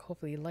fantastic.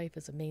 Hopefully life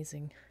is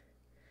amazing.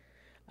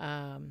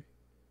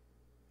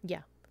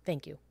 Yeah,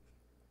 thank you.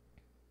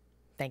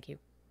 Thank you.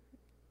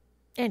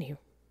 Anywho,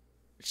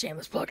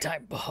 shameless plug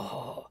time.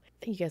 Oh,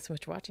 thank you guys so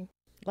much for watching.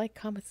 Like,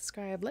 comment,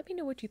 subscribe. Let me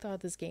know what you thought of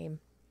this game.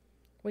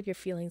 What your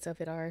feelings of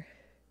it are.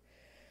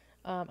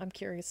 I'm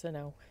curious to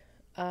know.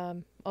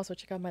 Also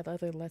check out my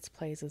other Let's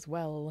Plays as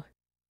well.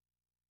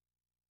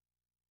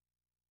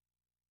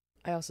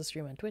 I also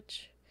stream on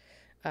Twitch.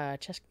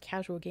 Just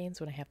casual games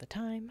when I have the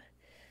time.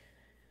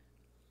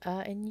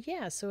 And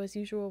yeah, so as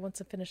usual, once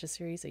I finish a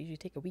series, I usually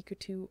take a week or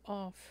two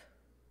off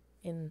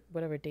in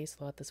whatever day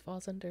slot this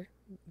falls under,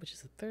 which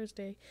is a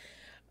Thursday,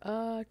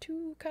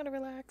 to kind of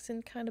relax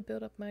and kind of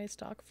build up my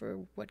stock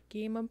for what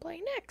game I'm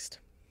playing next.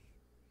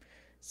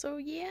 So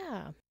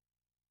yeah,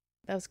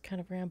 that was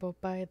kind of ramble.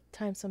 By the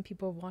time some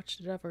people have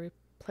watched it, I've already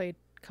played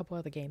a couple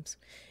other games.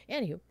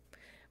 Anywho,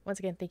 once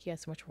again, thank you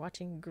guys so much for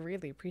watching.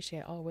 Greatly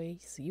appreciate it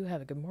always. You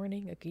have a good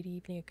morning, a good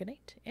evening, a good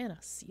night, and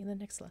I'll see you in the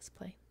next Let's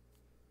Play.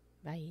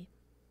 Bye.